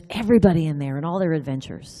 And there's everybody in there and all their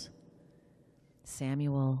adventures.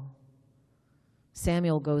 Samuel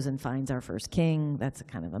goes and finds our first king. That's a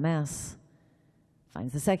kind of a mess.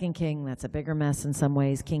 Finds the second king. That's a bigger mess in some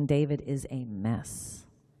ways. King David is a mess.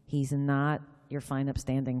 He's not your fine,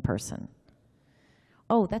 upstanding person.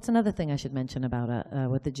 Oh, that's another thing I should mention about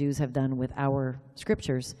what the Jews have done with our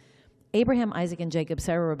scriptures. Abraham, Isaac, and Jacob,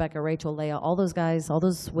 Sarah, Rebecca, Rachel, Leah, all those guys, all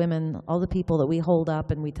those women, all the people that we hold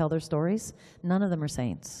up and we tell their stories, none of them are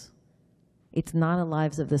saints. It's not the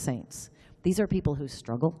lives of the saints. These are people who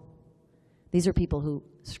struggle. These are people who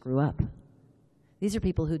screw up. These are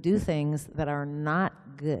people who do things that are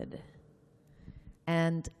not good.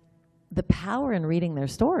 And the power in reading their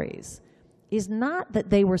stories is not that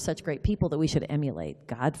they were such great people that we should emulate,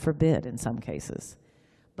 God forbid in some cases,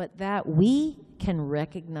 but that we can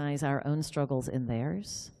recognize our own struggles in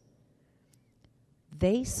theirs.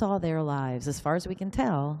 They saw their lives, as far as we can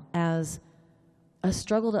tell, as a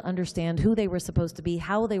struggle to understand who they were supposed to be,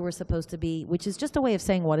 how they were supposed to be, which is just a way of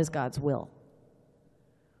saying what is God's will.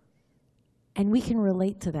 And we can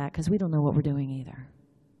relate to that because we don't know what we're doing either.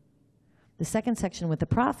 The second section with the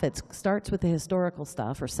prophets starts with the historical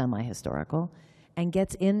stuff, or semi-historical, and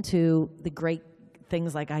gets into the great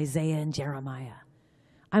things like Isaiah and Jeremiah.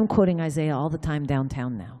 I'm quoting Isaiah all the time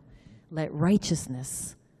downtown now. Let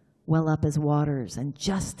righteousness well up as waters and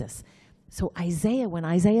justice. So Isaiah, when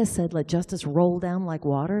Isaiah said, let justice roll down like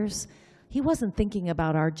waters, he wasn't thinking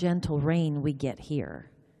about our gentle rain we get here.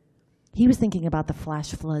 He was thinking about the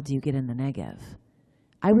flash floods you get in the Negev.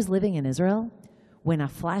 I was living in Israel when a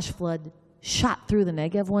flash flood shot through the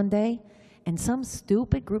Negev one day, and some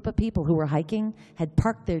stupid group of people who were hiking had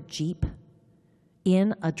parked their Jeep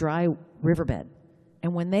in a dry riverbed.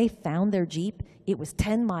 And when they found their Jeep, it was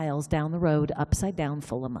 10 miles down the road, upside down,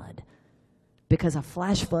 full of mud, because a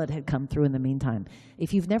flash flood had come through in the meantime.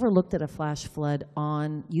 If you've never looked at a flash flood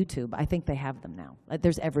on YouTube, I think they have them now.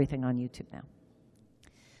 There's everything on YouTube now.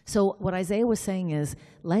 So what Isaiah was saying is,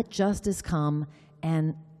 let justice come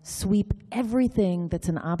and sweep everything that's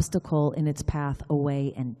an obstacle in its path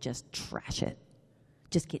away and just trash it.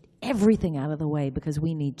 Just get everything out of the way because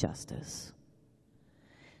we need justice.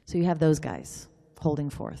 So you have those guys holding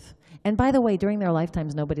forth. And by the way, during their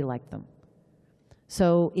lifetimes, nobody liked them.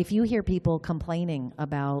 So if you hear people complaining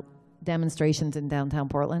about demonstrations in downtown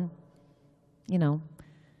Portland, you know,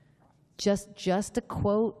 just to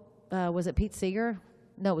quote, was it Pete Seeger?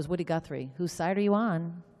 No, it was Woody Guthrie. Whose side are you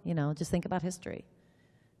on? You know, just think about history.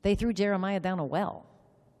 They threw Jeremiah down a well,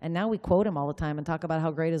 and now we quote him all the time and talk about how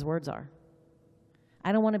great his words are.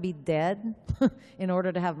 I don't want to be dead in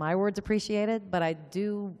order to have my words appreciated, but I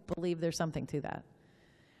do believe there's something to that.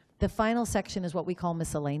 The final section is what we call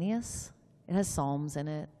miscellaneous. It has Psalms in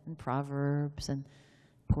it, and Proverbs, and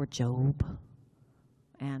poor Job,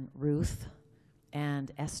 and Ruth,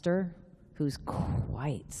 and Esther, who's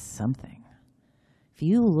quite something. If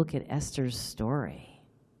you look at Esther's story,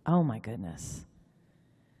 oh my goodness.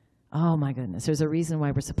 Oh my goodness. There's a reason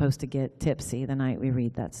why we're supposed to get tipsy the night we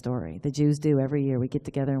read that story. The Jews do every year. We get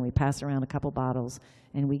together and we pass around a couple bottles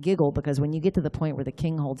and we giggle because when you get to the point where the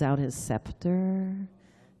king holds out his scepter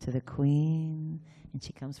to the queen and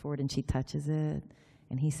she comes forward and she touches it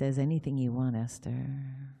and he says, anything you want, Esther.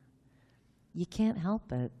 You can't help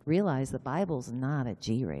but realize the Bible's not a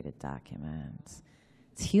G-rated document.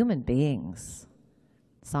 It's human beings.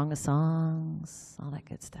 Song of Songs, all that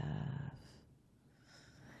good stuff.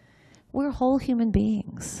 We're whole human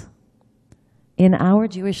beings. In our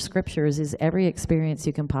Jewish scriptures is every experience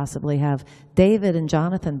you can possibly have. David and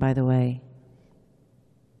Jonathan, by the way,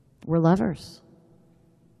 were lovers.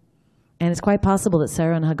 And it's quite possible that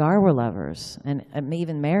Sarah and Hagar were lovers and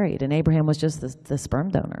even married, and Abraham was just the sperm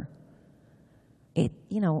donor.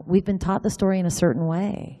 We've been taught the story in a certain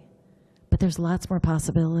way, but there's lots more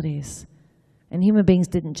possibilities. And human beings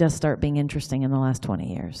didn't just start being interesting in the last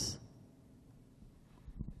 20 years.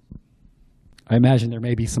 I imagine there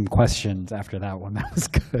may be some questions after that one. That was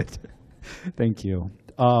good. Thank you.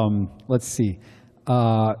 Let's see.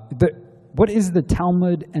 What is the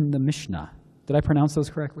Talmud and the Mishnah? Did I pronounce those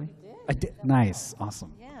correctly? I did. Nice.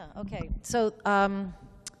 Awesome. Yeah, okay. So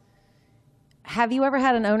have you ever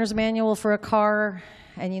had an owner's manual for a car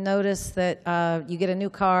and you notice that you get a new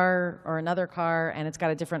car or another car and it's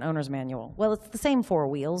got a different owner's manual? Well, it's the same four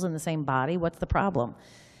wheels and the same body. What's the problem?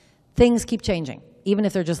 Things keep changing, even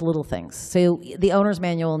if they're just little things. So the owner's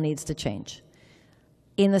manual needs to change.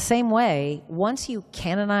 In the same way, once you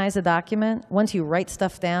canonize a document, once you write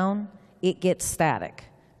stuff down, it gets static.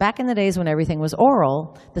 Back in the days when everything was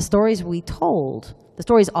oral, the stories we told, the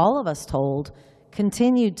stories all of us told,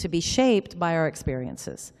 continued to be shaped by our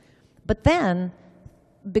experiences. But then,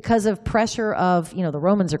 because of pressure of, the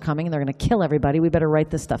Romans are coming and they're going to kill everybody, we better write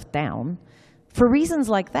this stuff down. For reasons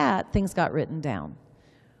like that, things got written down.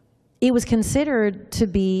 It was considered to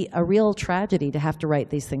be a real tragedy to have to write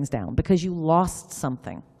these things down because you lost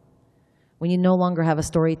something when you no longer have a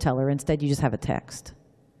storyteller. Instead, you just have a text.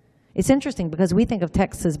 It's interesting because we think of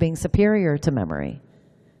text as being superior to memory,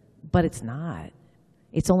 but it's not.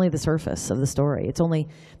 It's only the surface of the story. It's only,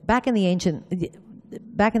 back in ancient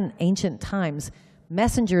times,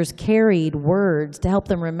 messengers carried words to help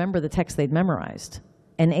them remember the text they'd memorized,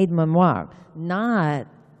 an aide-mémoire, not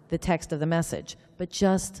the text of the message, but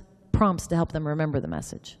just prompts to help them remember the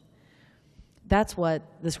message. That's what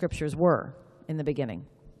the scriptures were in the beginning.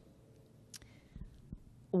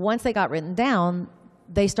 Once they got written down,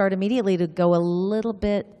 they start immediately to go a little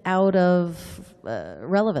bit out of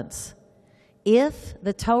relevance. If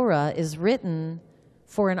the Torah is written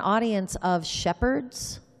for an audience of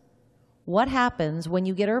shepherds, what happens when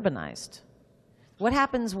you get urbanized? What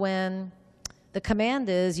happens when the command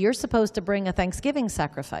is you're supposed to bring a Thanksgiving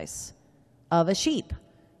sacrifice of a sheep,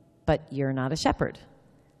 but you're not a shepherd.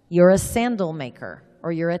 You're a sandal maker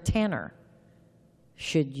or you're a tanner.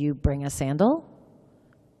 Should you bring a sandal?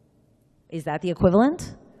 Is that the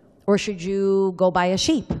equivalent? Or should you go buy a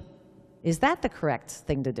sheep? Is that the correct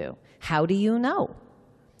thing to do? How do you know?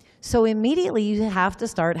 So immediately you have to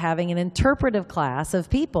start having an interpretive class of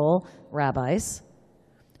people, rabbis,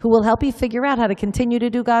 who will help you figure out how to continue to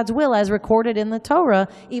do God's will as recorded in the Torah,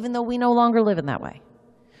 even though we no longer live in that way.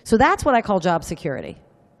 So that's what I call job security,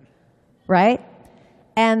 right?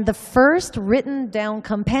 And the first written down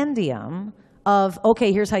compendium of,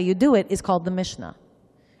 okay, here's how you do it, is called the Mishnah.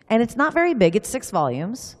 And it's not very big, it's 6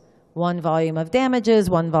 volumes. 1 volume of damages,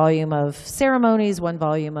 1 volume of ceremonies, 1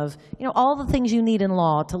 volume of, all the things you need in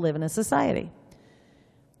law to live in a society.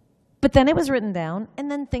 But then it was written down, and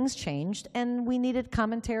then things changed, and we needed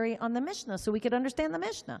commentary on the Mishnah so we could understand the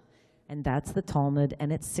Mishnah. And that's the Talmud,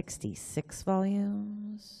 and it's 66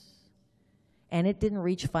 volumes. And it didn't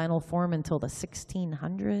reach final form until the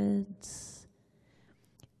 1600s.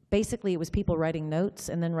 Basically, it was people writing notes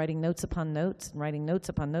and then writing notes upon notes and writing notes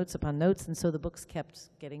upon notes upon notes, and so the books kept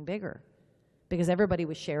getting bigger because everybody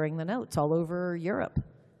was sharing the notes all over Europe.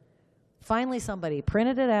 Finally, somebody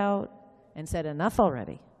printed it out and said, enough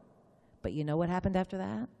already. But you know what happened after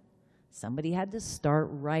that? Somebody had to start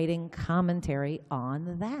writing commentary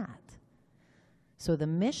on that. So the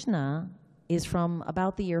Mishnah is from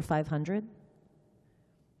about the year 500.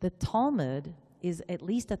 The Talmud is at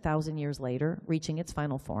least 1,000 years later, reaching its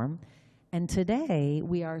final form. And today,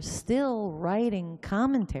 we are still writing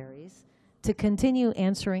commentaries to continue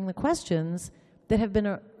answering the questions that have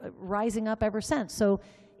been rising up ever since. So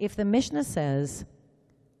if the Mishnah says,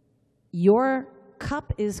 your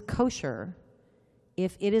cup is kosher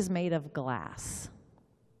if it is made of glass,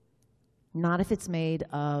 not if it's made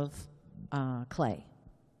of clay.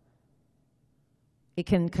 It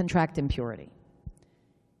can contract impurity.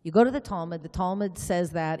 You go to the Talmud says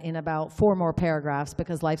that in about 4 more paragraphs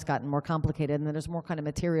because life's gotten more complicated and then there's more kind of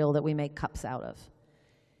material that we make cups out of.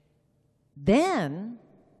 Then,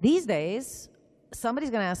 these days, somebody's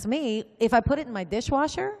going to ask me, if I put it in my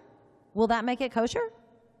dishwasher, will that make it kosher?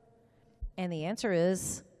 And the answer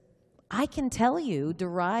is, I can tell you,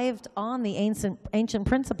 derived on the ancient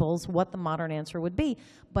principles, what the modern answer would be,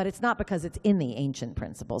 but it's not because it's in the ancient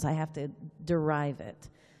principles. I have to derive it.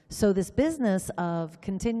 So this business of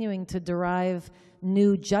continuing to derive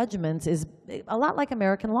new judgments is a lot like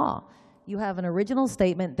American law. You have an original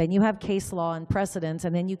statement, then you have case law and precedents,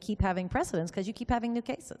 and then you keep having precedents because you keep having new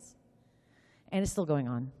cases. And it's still going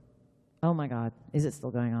on. Oh my God, is it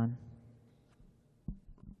still going on?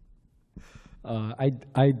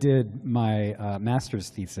 I did my master's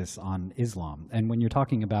thesis on Islam, and when you're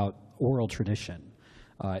talking about oral tradition,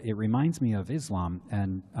 it reminds me of Islam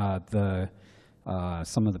and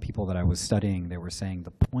some of the people that I was studying, they were saying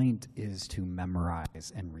the point is to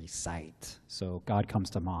memorize and recite. So God comes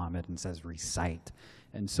to Muhammad and says, recite.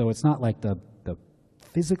 And so it's not like the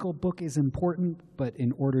physical book is important, but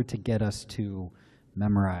in order to get us to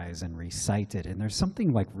memorize and recite it. And there's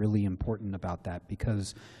something like really important about that,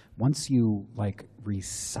 because once you like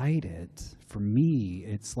recite it, for me,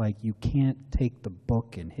 it's like you can't take the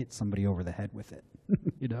book and hit somebody over the head with it,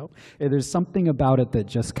 you know? And there's something about it that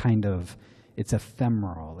just kind of, it's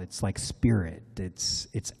ephemeral, it's like spirit, it's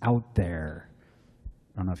out there.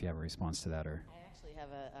 I don't know if you have a response to that or... I actually have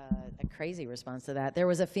a crazy response to that. There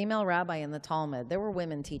was a female rabbi in the Talmud. There were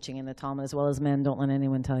women teaching in the Talmud as well as men. Don't let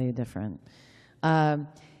anyone tell you different.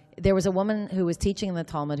 There was a woman who was teaching in the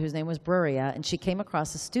Talmud whose name was Bruria, and she came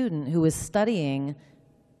across a student who was studying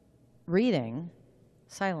reading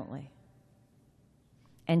silently.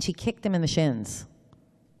 And she kicked him in the shins.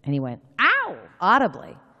 And he went, ow,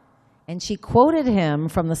 audibly. And she quoted him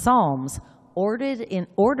from the Psalms, ordered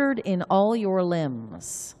in all your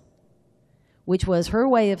limbs, which was her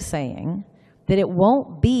way of saying that it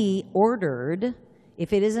won't be ordered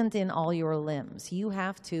if it isn't in all your limbs. You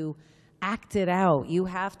have to act it out. You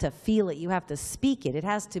have to feel it. You have to speak it. It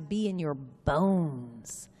has to be in your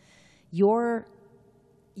bones. Your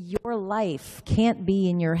life can't be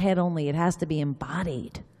in your head only. It has to be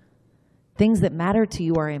embodied. Things that matter to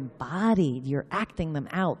you are embodied. You're acting them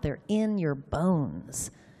out. They're in your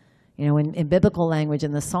bones. You know, in biblical language,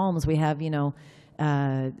 in the Psalms, we have,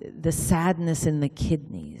 the sadness in the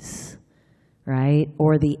kidneys, right?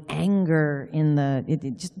 Or the anger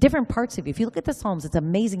in just different parts of you. If you look at the Psalms, it's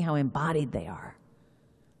amazing how embodied they are.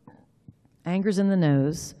 Anger's in the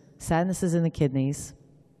nose. Sadness is in the kidneys.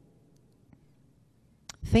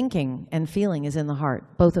 Thinking and feeling is in the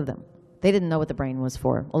heart, both of them. They didn't know what the brain was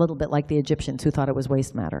for, a little bit like the Egyptians who thought it was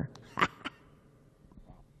waste matter.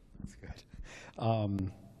 That's good.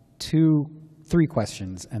 3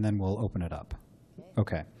 questions, and then we'll open it up.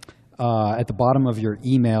 Okay. At the bottom of your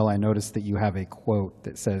email, I noticed that you have a quote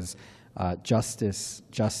that says, justice,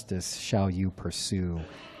 justice shall you pursue,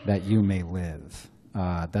 that you may live.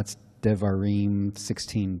 That's Devarim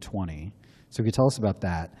 16:20. So if you tell us about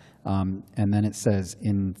that. And then it says,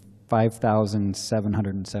 in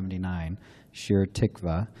 5,779, Shir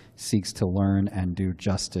Tikva seeks to learn and do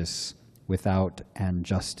justice without and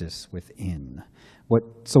justice within.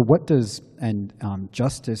 What does, and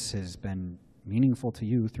justice has been meaningful to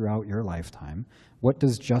you throughout your lifetime. What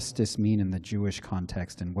does justice mean in the Jewish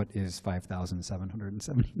context, and what is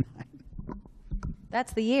 5,779?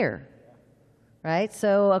 That's the year, right?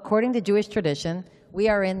 So according to Jewish tradition, we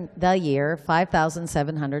are in the year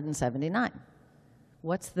 5,779.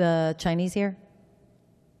 What's the Chinese year?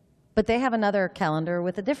 But they have another calendar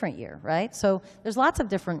with a different year, right? So there's lots of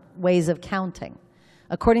different ways of counting.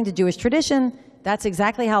 According to Jewish tradition, that's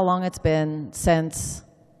exactly how long it's been since,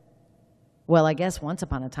 well, I guess once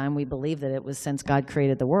upon a time we believed that it was since God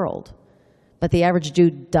created the world. But the average Jew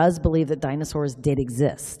does believe that dinosaurs did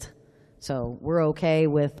exist. So we're okay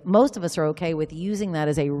with, most of us are okay with using that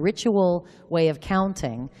as a ritual way of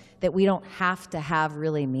counting that we don't have to have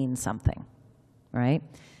really mean something, right?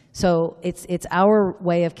 So it's our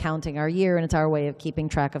way of counting our year, and it's our way of keeping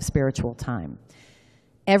track of spiritual time.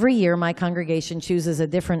 Every year, my congregation chooses a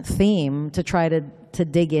different theme to try to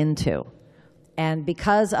dig into. And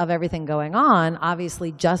because of everything going on,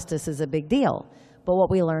 obviously justice is a big deal. But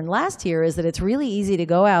what we learned last year is that it's really easy to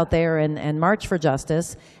go out there and march for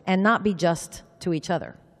justice and not be just to each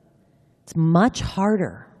other. It's much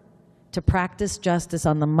harder to practice justice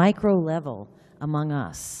on the micro level among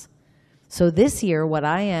us. So this year, what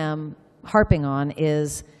I am harping on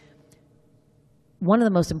is one of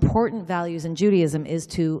the most important values in Judaism is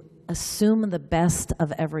to assume the best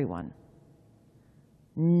of everyone.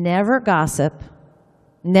 Never gossip.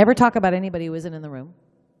 Never talk about anybody who isn't in the room.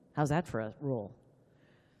 How's that for a rule?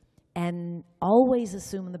 And always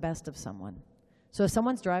assume the best of someone. So if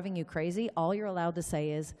someone's driving you crazy, all you're allowed to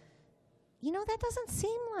say is, you know, that doesn't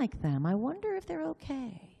seem like them. I wonder if they're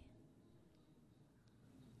okay.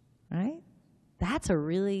 Right? That's a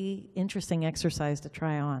really interesting exercise to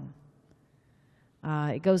try on.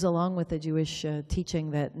 It goes along with the Jewish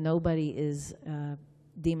teaching that nobody is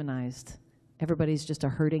demonized. Everybody's just a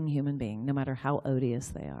hurting human being, no matter how odious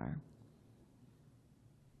they are.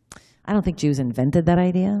 I don't think Jews invented that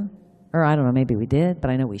idea. Or I don't know, maybe we did, but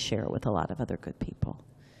I know we share it with a lot of other good people.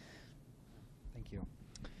 Thank you.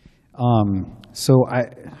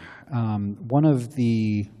 One of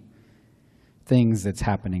the things that's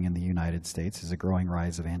happening in the United States is a growing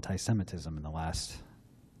rise of anti-Semitism in the last,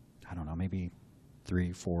 I don't know, maybe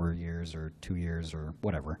 3, 4 years or 2 years or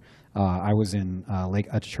whatever. I was in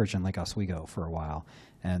a church in Lake Oswego for a while,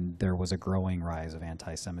 and there was a growing rise of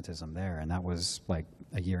anti-Semitism there, and that was like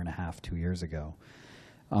a year and a half, 2 years ago.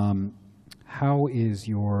 How is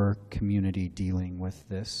your community dealing with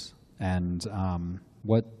this, and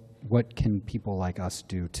what can people like us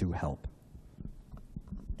do to help?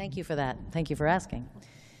 Thank you for that. Thank you for asking.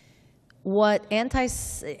 What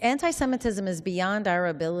anti-Semitism is beyond our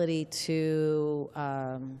ability to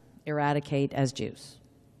eradicate as Jews,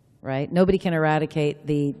 right? Nobody can eradicate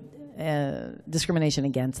the discrimination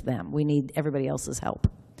against them. We need everybody else's help.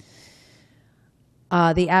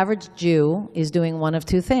 The average Jew is doing one of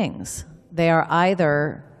two things. They are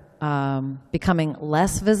either becoming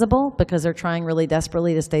less visible because they're trying really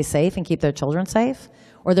desperately to stay safe and keep their children safe,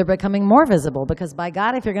 or they're becoming more visible because, by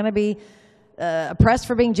God, if you're going to be oppressed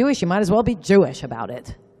for being Jewish, you might as well be Jewish about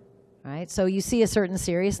it, right? So you see a certain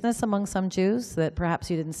seriousness among some Jews that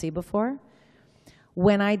perhaps you didn't see before.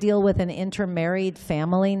 When I deal with an intermarried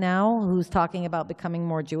family now who's talking about becoming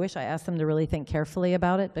more Jewish, I ask them to really think carefully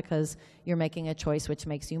about it, because you're making a choice which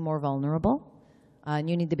makes you more vulnerable, and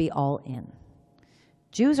you need to be all in.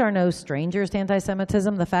 Jews are no strangers to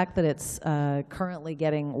anti-Semitism. The fact that it's currently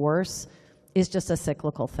getting worse is just a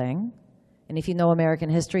cyclical thing. And if you know American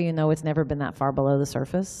history, you know it's never been that far below the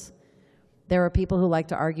surface. There are people who like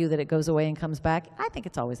to argue that it goes away and comes back. I think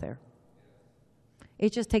it's always there.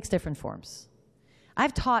 It just takes different forms.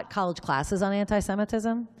 I've taught college classes on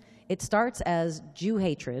anti-Semitism. It starts as Jew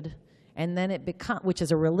hatred, and then it becomes, which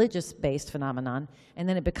is a religious-based phenomenon, and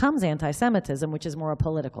then it becomes anti-Semitism, which is more a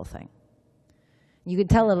political thing. You can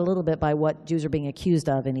tell it a little bit by what Jews are being accused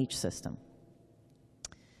of in each system.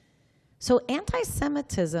 So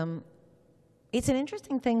anti-Semitism, it's an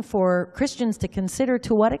interesting thing for Christians to consider.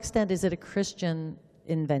 To what extent is it a Christian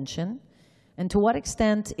invention? And to what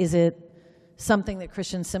extent is it something that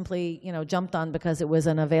Christians simply, jumped on because it was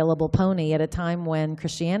an available pony at a time when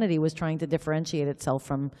Christianity was trying to differentiate itself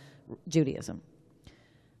from Judaism?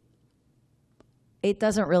 It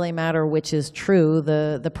doesn't really matter which is true.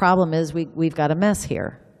 The problem is we've got a mess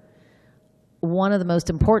here. One of the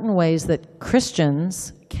most important ways that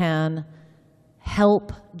Christians can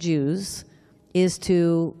help Jews is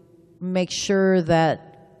to make sure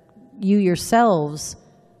that you yourselves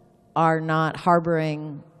are not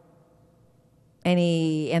harboring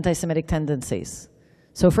any anti-Semitic tendencies.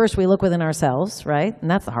 So first we look within ourselves, right? And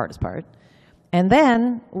that's the hardest part. And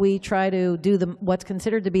then we try to do what's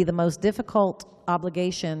considered to be the most difficult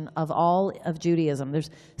obligation of all of Judaism.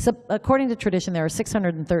 According to tradition, there are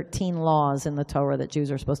 613 laws in the Torah that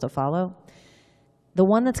Jews are supposed to follow. The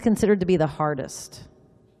one that's considered to be the hardest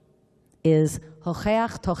is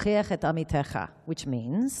Hocheach tocheach et amitecha, which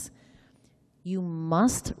means you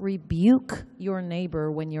must rebuke your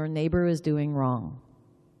neighbor when your neighbor is doing wrong.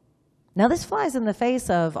 Now this flies in the face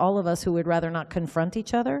of all of us who would rather not confront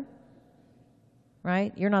each other.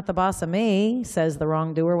 Right? You're not the boss of me, says the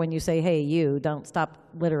wrongdoer when you say, hey, you, don't stop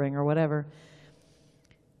littering or whatever.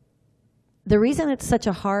 The reason it's such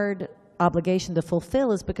a hard obligation to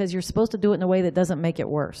fulfill is because you're supposed to do it in a way that doesn't make it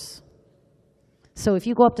worse. So if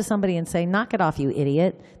you go up to somebody and say, knock it off, you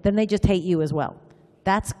idiot, then they just hate you as well.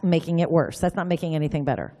 That's making it worse. That's not making anything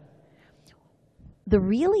better. The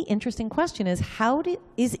really interesting question is,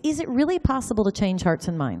 is it really possible to change hearts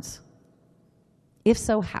and minds? If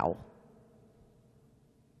so, how?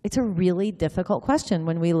 It's a really difficult question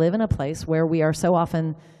when we live in a place where we are so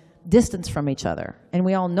often distanced from each other. And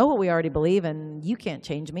we all know what we already believe, and you can't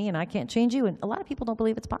change me, and I can't change you. And a lot of people don't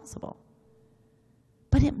believe it's possible.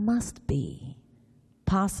 But it must be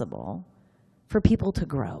possible for people to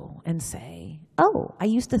grow and say, oh, I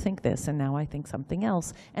used to think this, and now I think something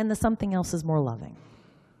else. And the something else is more loving.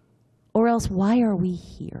 Or else, why are we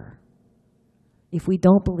here if we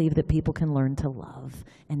don't believe that people can learn to love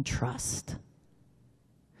and trust?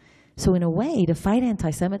 So in a way, to fight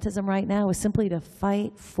anti-Semitism right now is simply to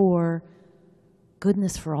fight for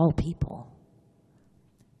goodness for all people.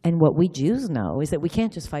 And what we Jews know is that we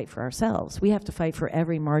can't just fight for ourselves. We have to fight for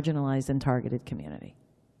every marginalized and targeted community.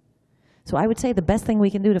 So I would say the best thing we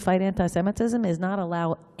can do to fight anti-Semitism is not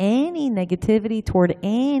allow any negativity toward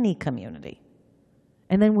any community.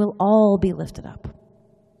 And then we'll all be lifted up.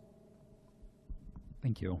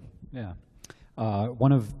 Thank you. Yeah.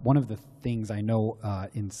 One of the things I know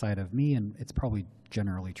inside of me, and it's probably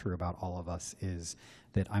generally true about all of us, is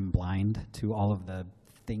that I'm blind to all of the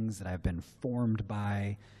things that I've been formed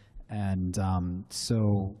by. And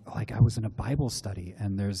so, like, I was in a Bible study,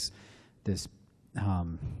 and there's this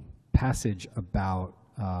passage about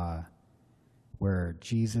where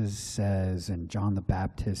Jesus says and John the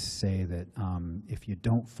Baptist say that if you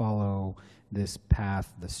don't follow this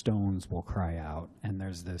path, the stones will cry out. And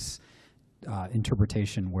there's this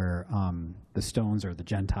interpretation where the stones are the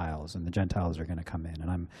Gentiles, and the Gentiles are going to come in.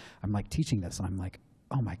 And I'm like teaching this, and I'm like,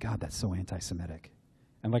 oh my God, that's so anti-Semitic.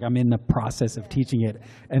 And like I'm in the process of teaching it,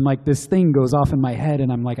 and like this thing goes off in my head,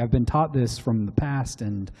 and I'm like, I've been taught this from the past,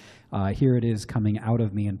 and here it is coming out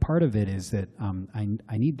of me. And part of it is that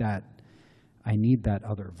I need that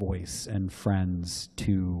other voice and friends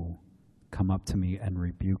to come up to me and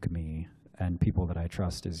rebuke me, and people that I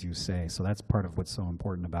trust, as you say. So that's part of what's so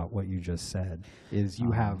important about what you just said. Is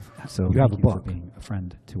you have a book, being a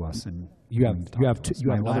friend to us, and you have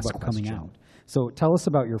another book coming out. So tell us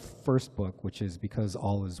about your first book, which is Because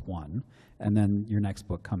All Is One, and then your next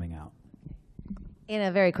book coming out. In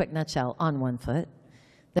a very quick nutshell, on one foot,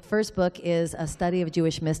 the first book is a study of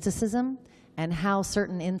Jewish mysticism and how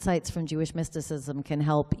certain insights from Jewish mysticism can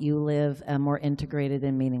help you live a more integrated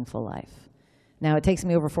and meaningful life. Now, it takes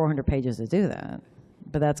me over 400 pages to do that,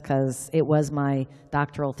 but that's because it was my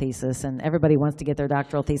doctoral thesis, and everybody wants to get their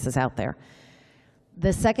doctoral thesis out there.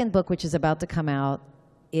 The second book, which is about to come out,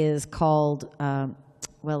 is called,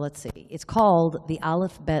 it's called The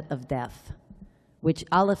Aleph-Bet of Death, which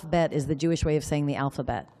Aleph-Bet is the Jewish way of saying the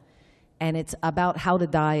alphabet, and it's about how to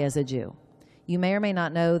die as a Jew. You may or may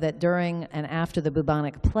not know that during and after the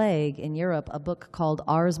bubonic plague in Europe, a book called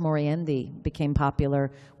Ars Moriendi became popular,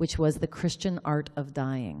 which was the Christian art of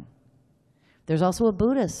dying. There's also a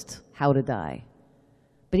Buddhist How to Die.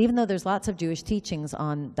 But even though there's lots of Jewish teachings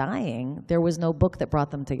on dying, there was no book that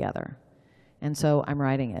brought them together. And so I'm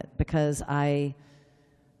writing it because I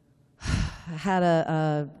had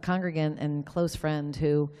a congregant and close friend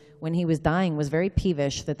who, when he was dying, was very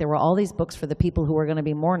peevish that there were all these books for the people who were going to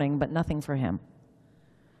be mourning, but nothing for him.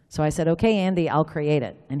 So I said, okay, Andy, I'll create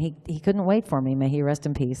it. And he couldn't wait for me. May he rest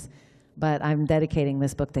in peace. But I'm dedicating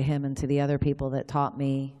this book to him and to the other people that taught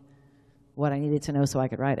me what I needed to know so I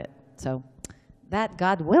could write it. So that,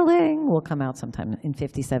 God willing, will come out sometime in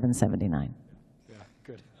 57, 79. Yeah,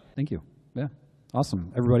 good. Thank you. Yeah,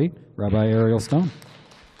 awesome. Everybody, Rabbi Ariel Stone.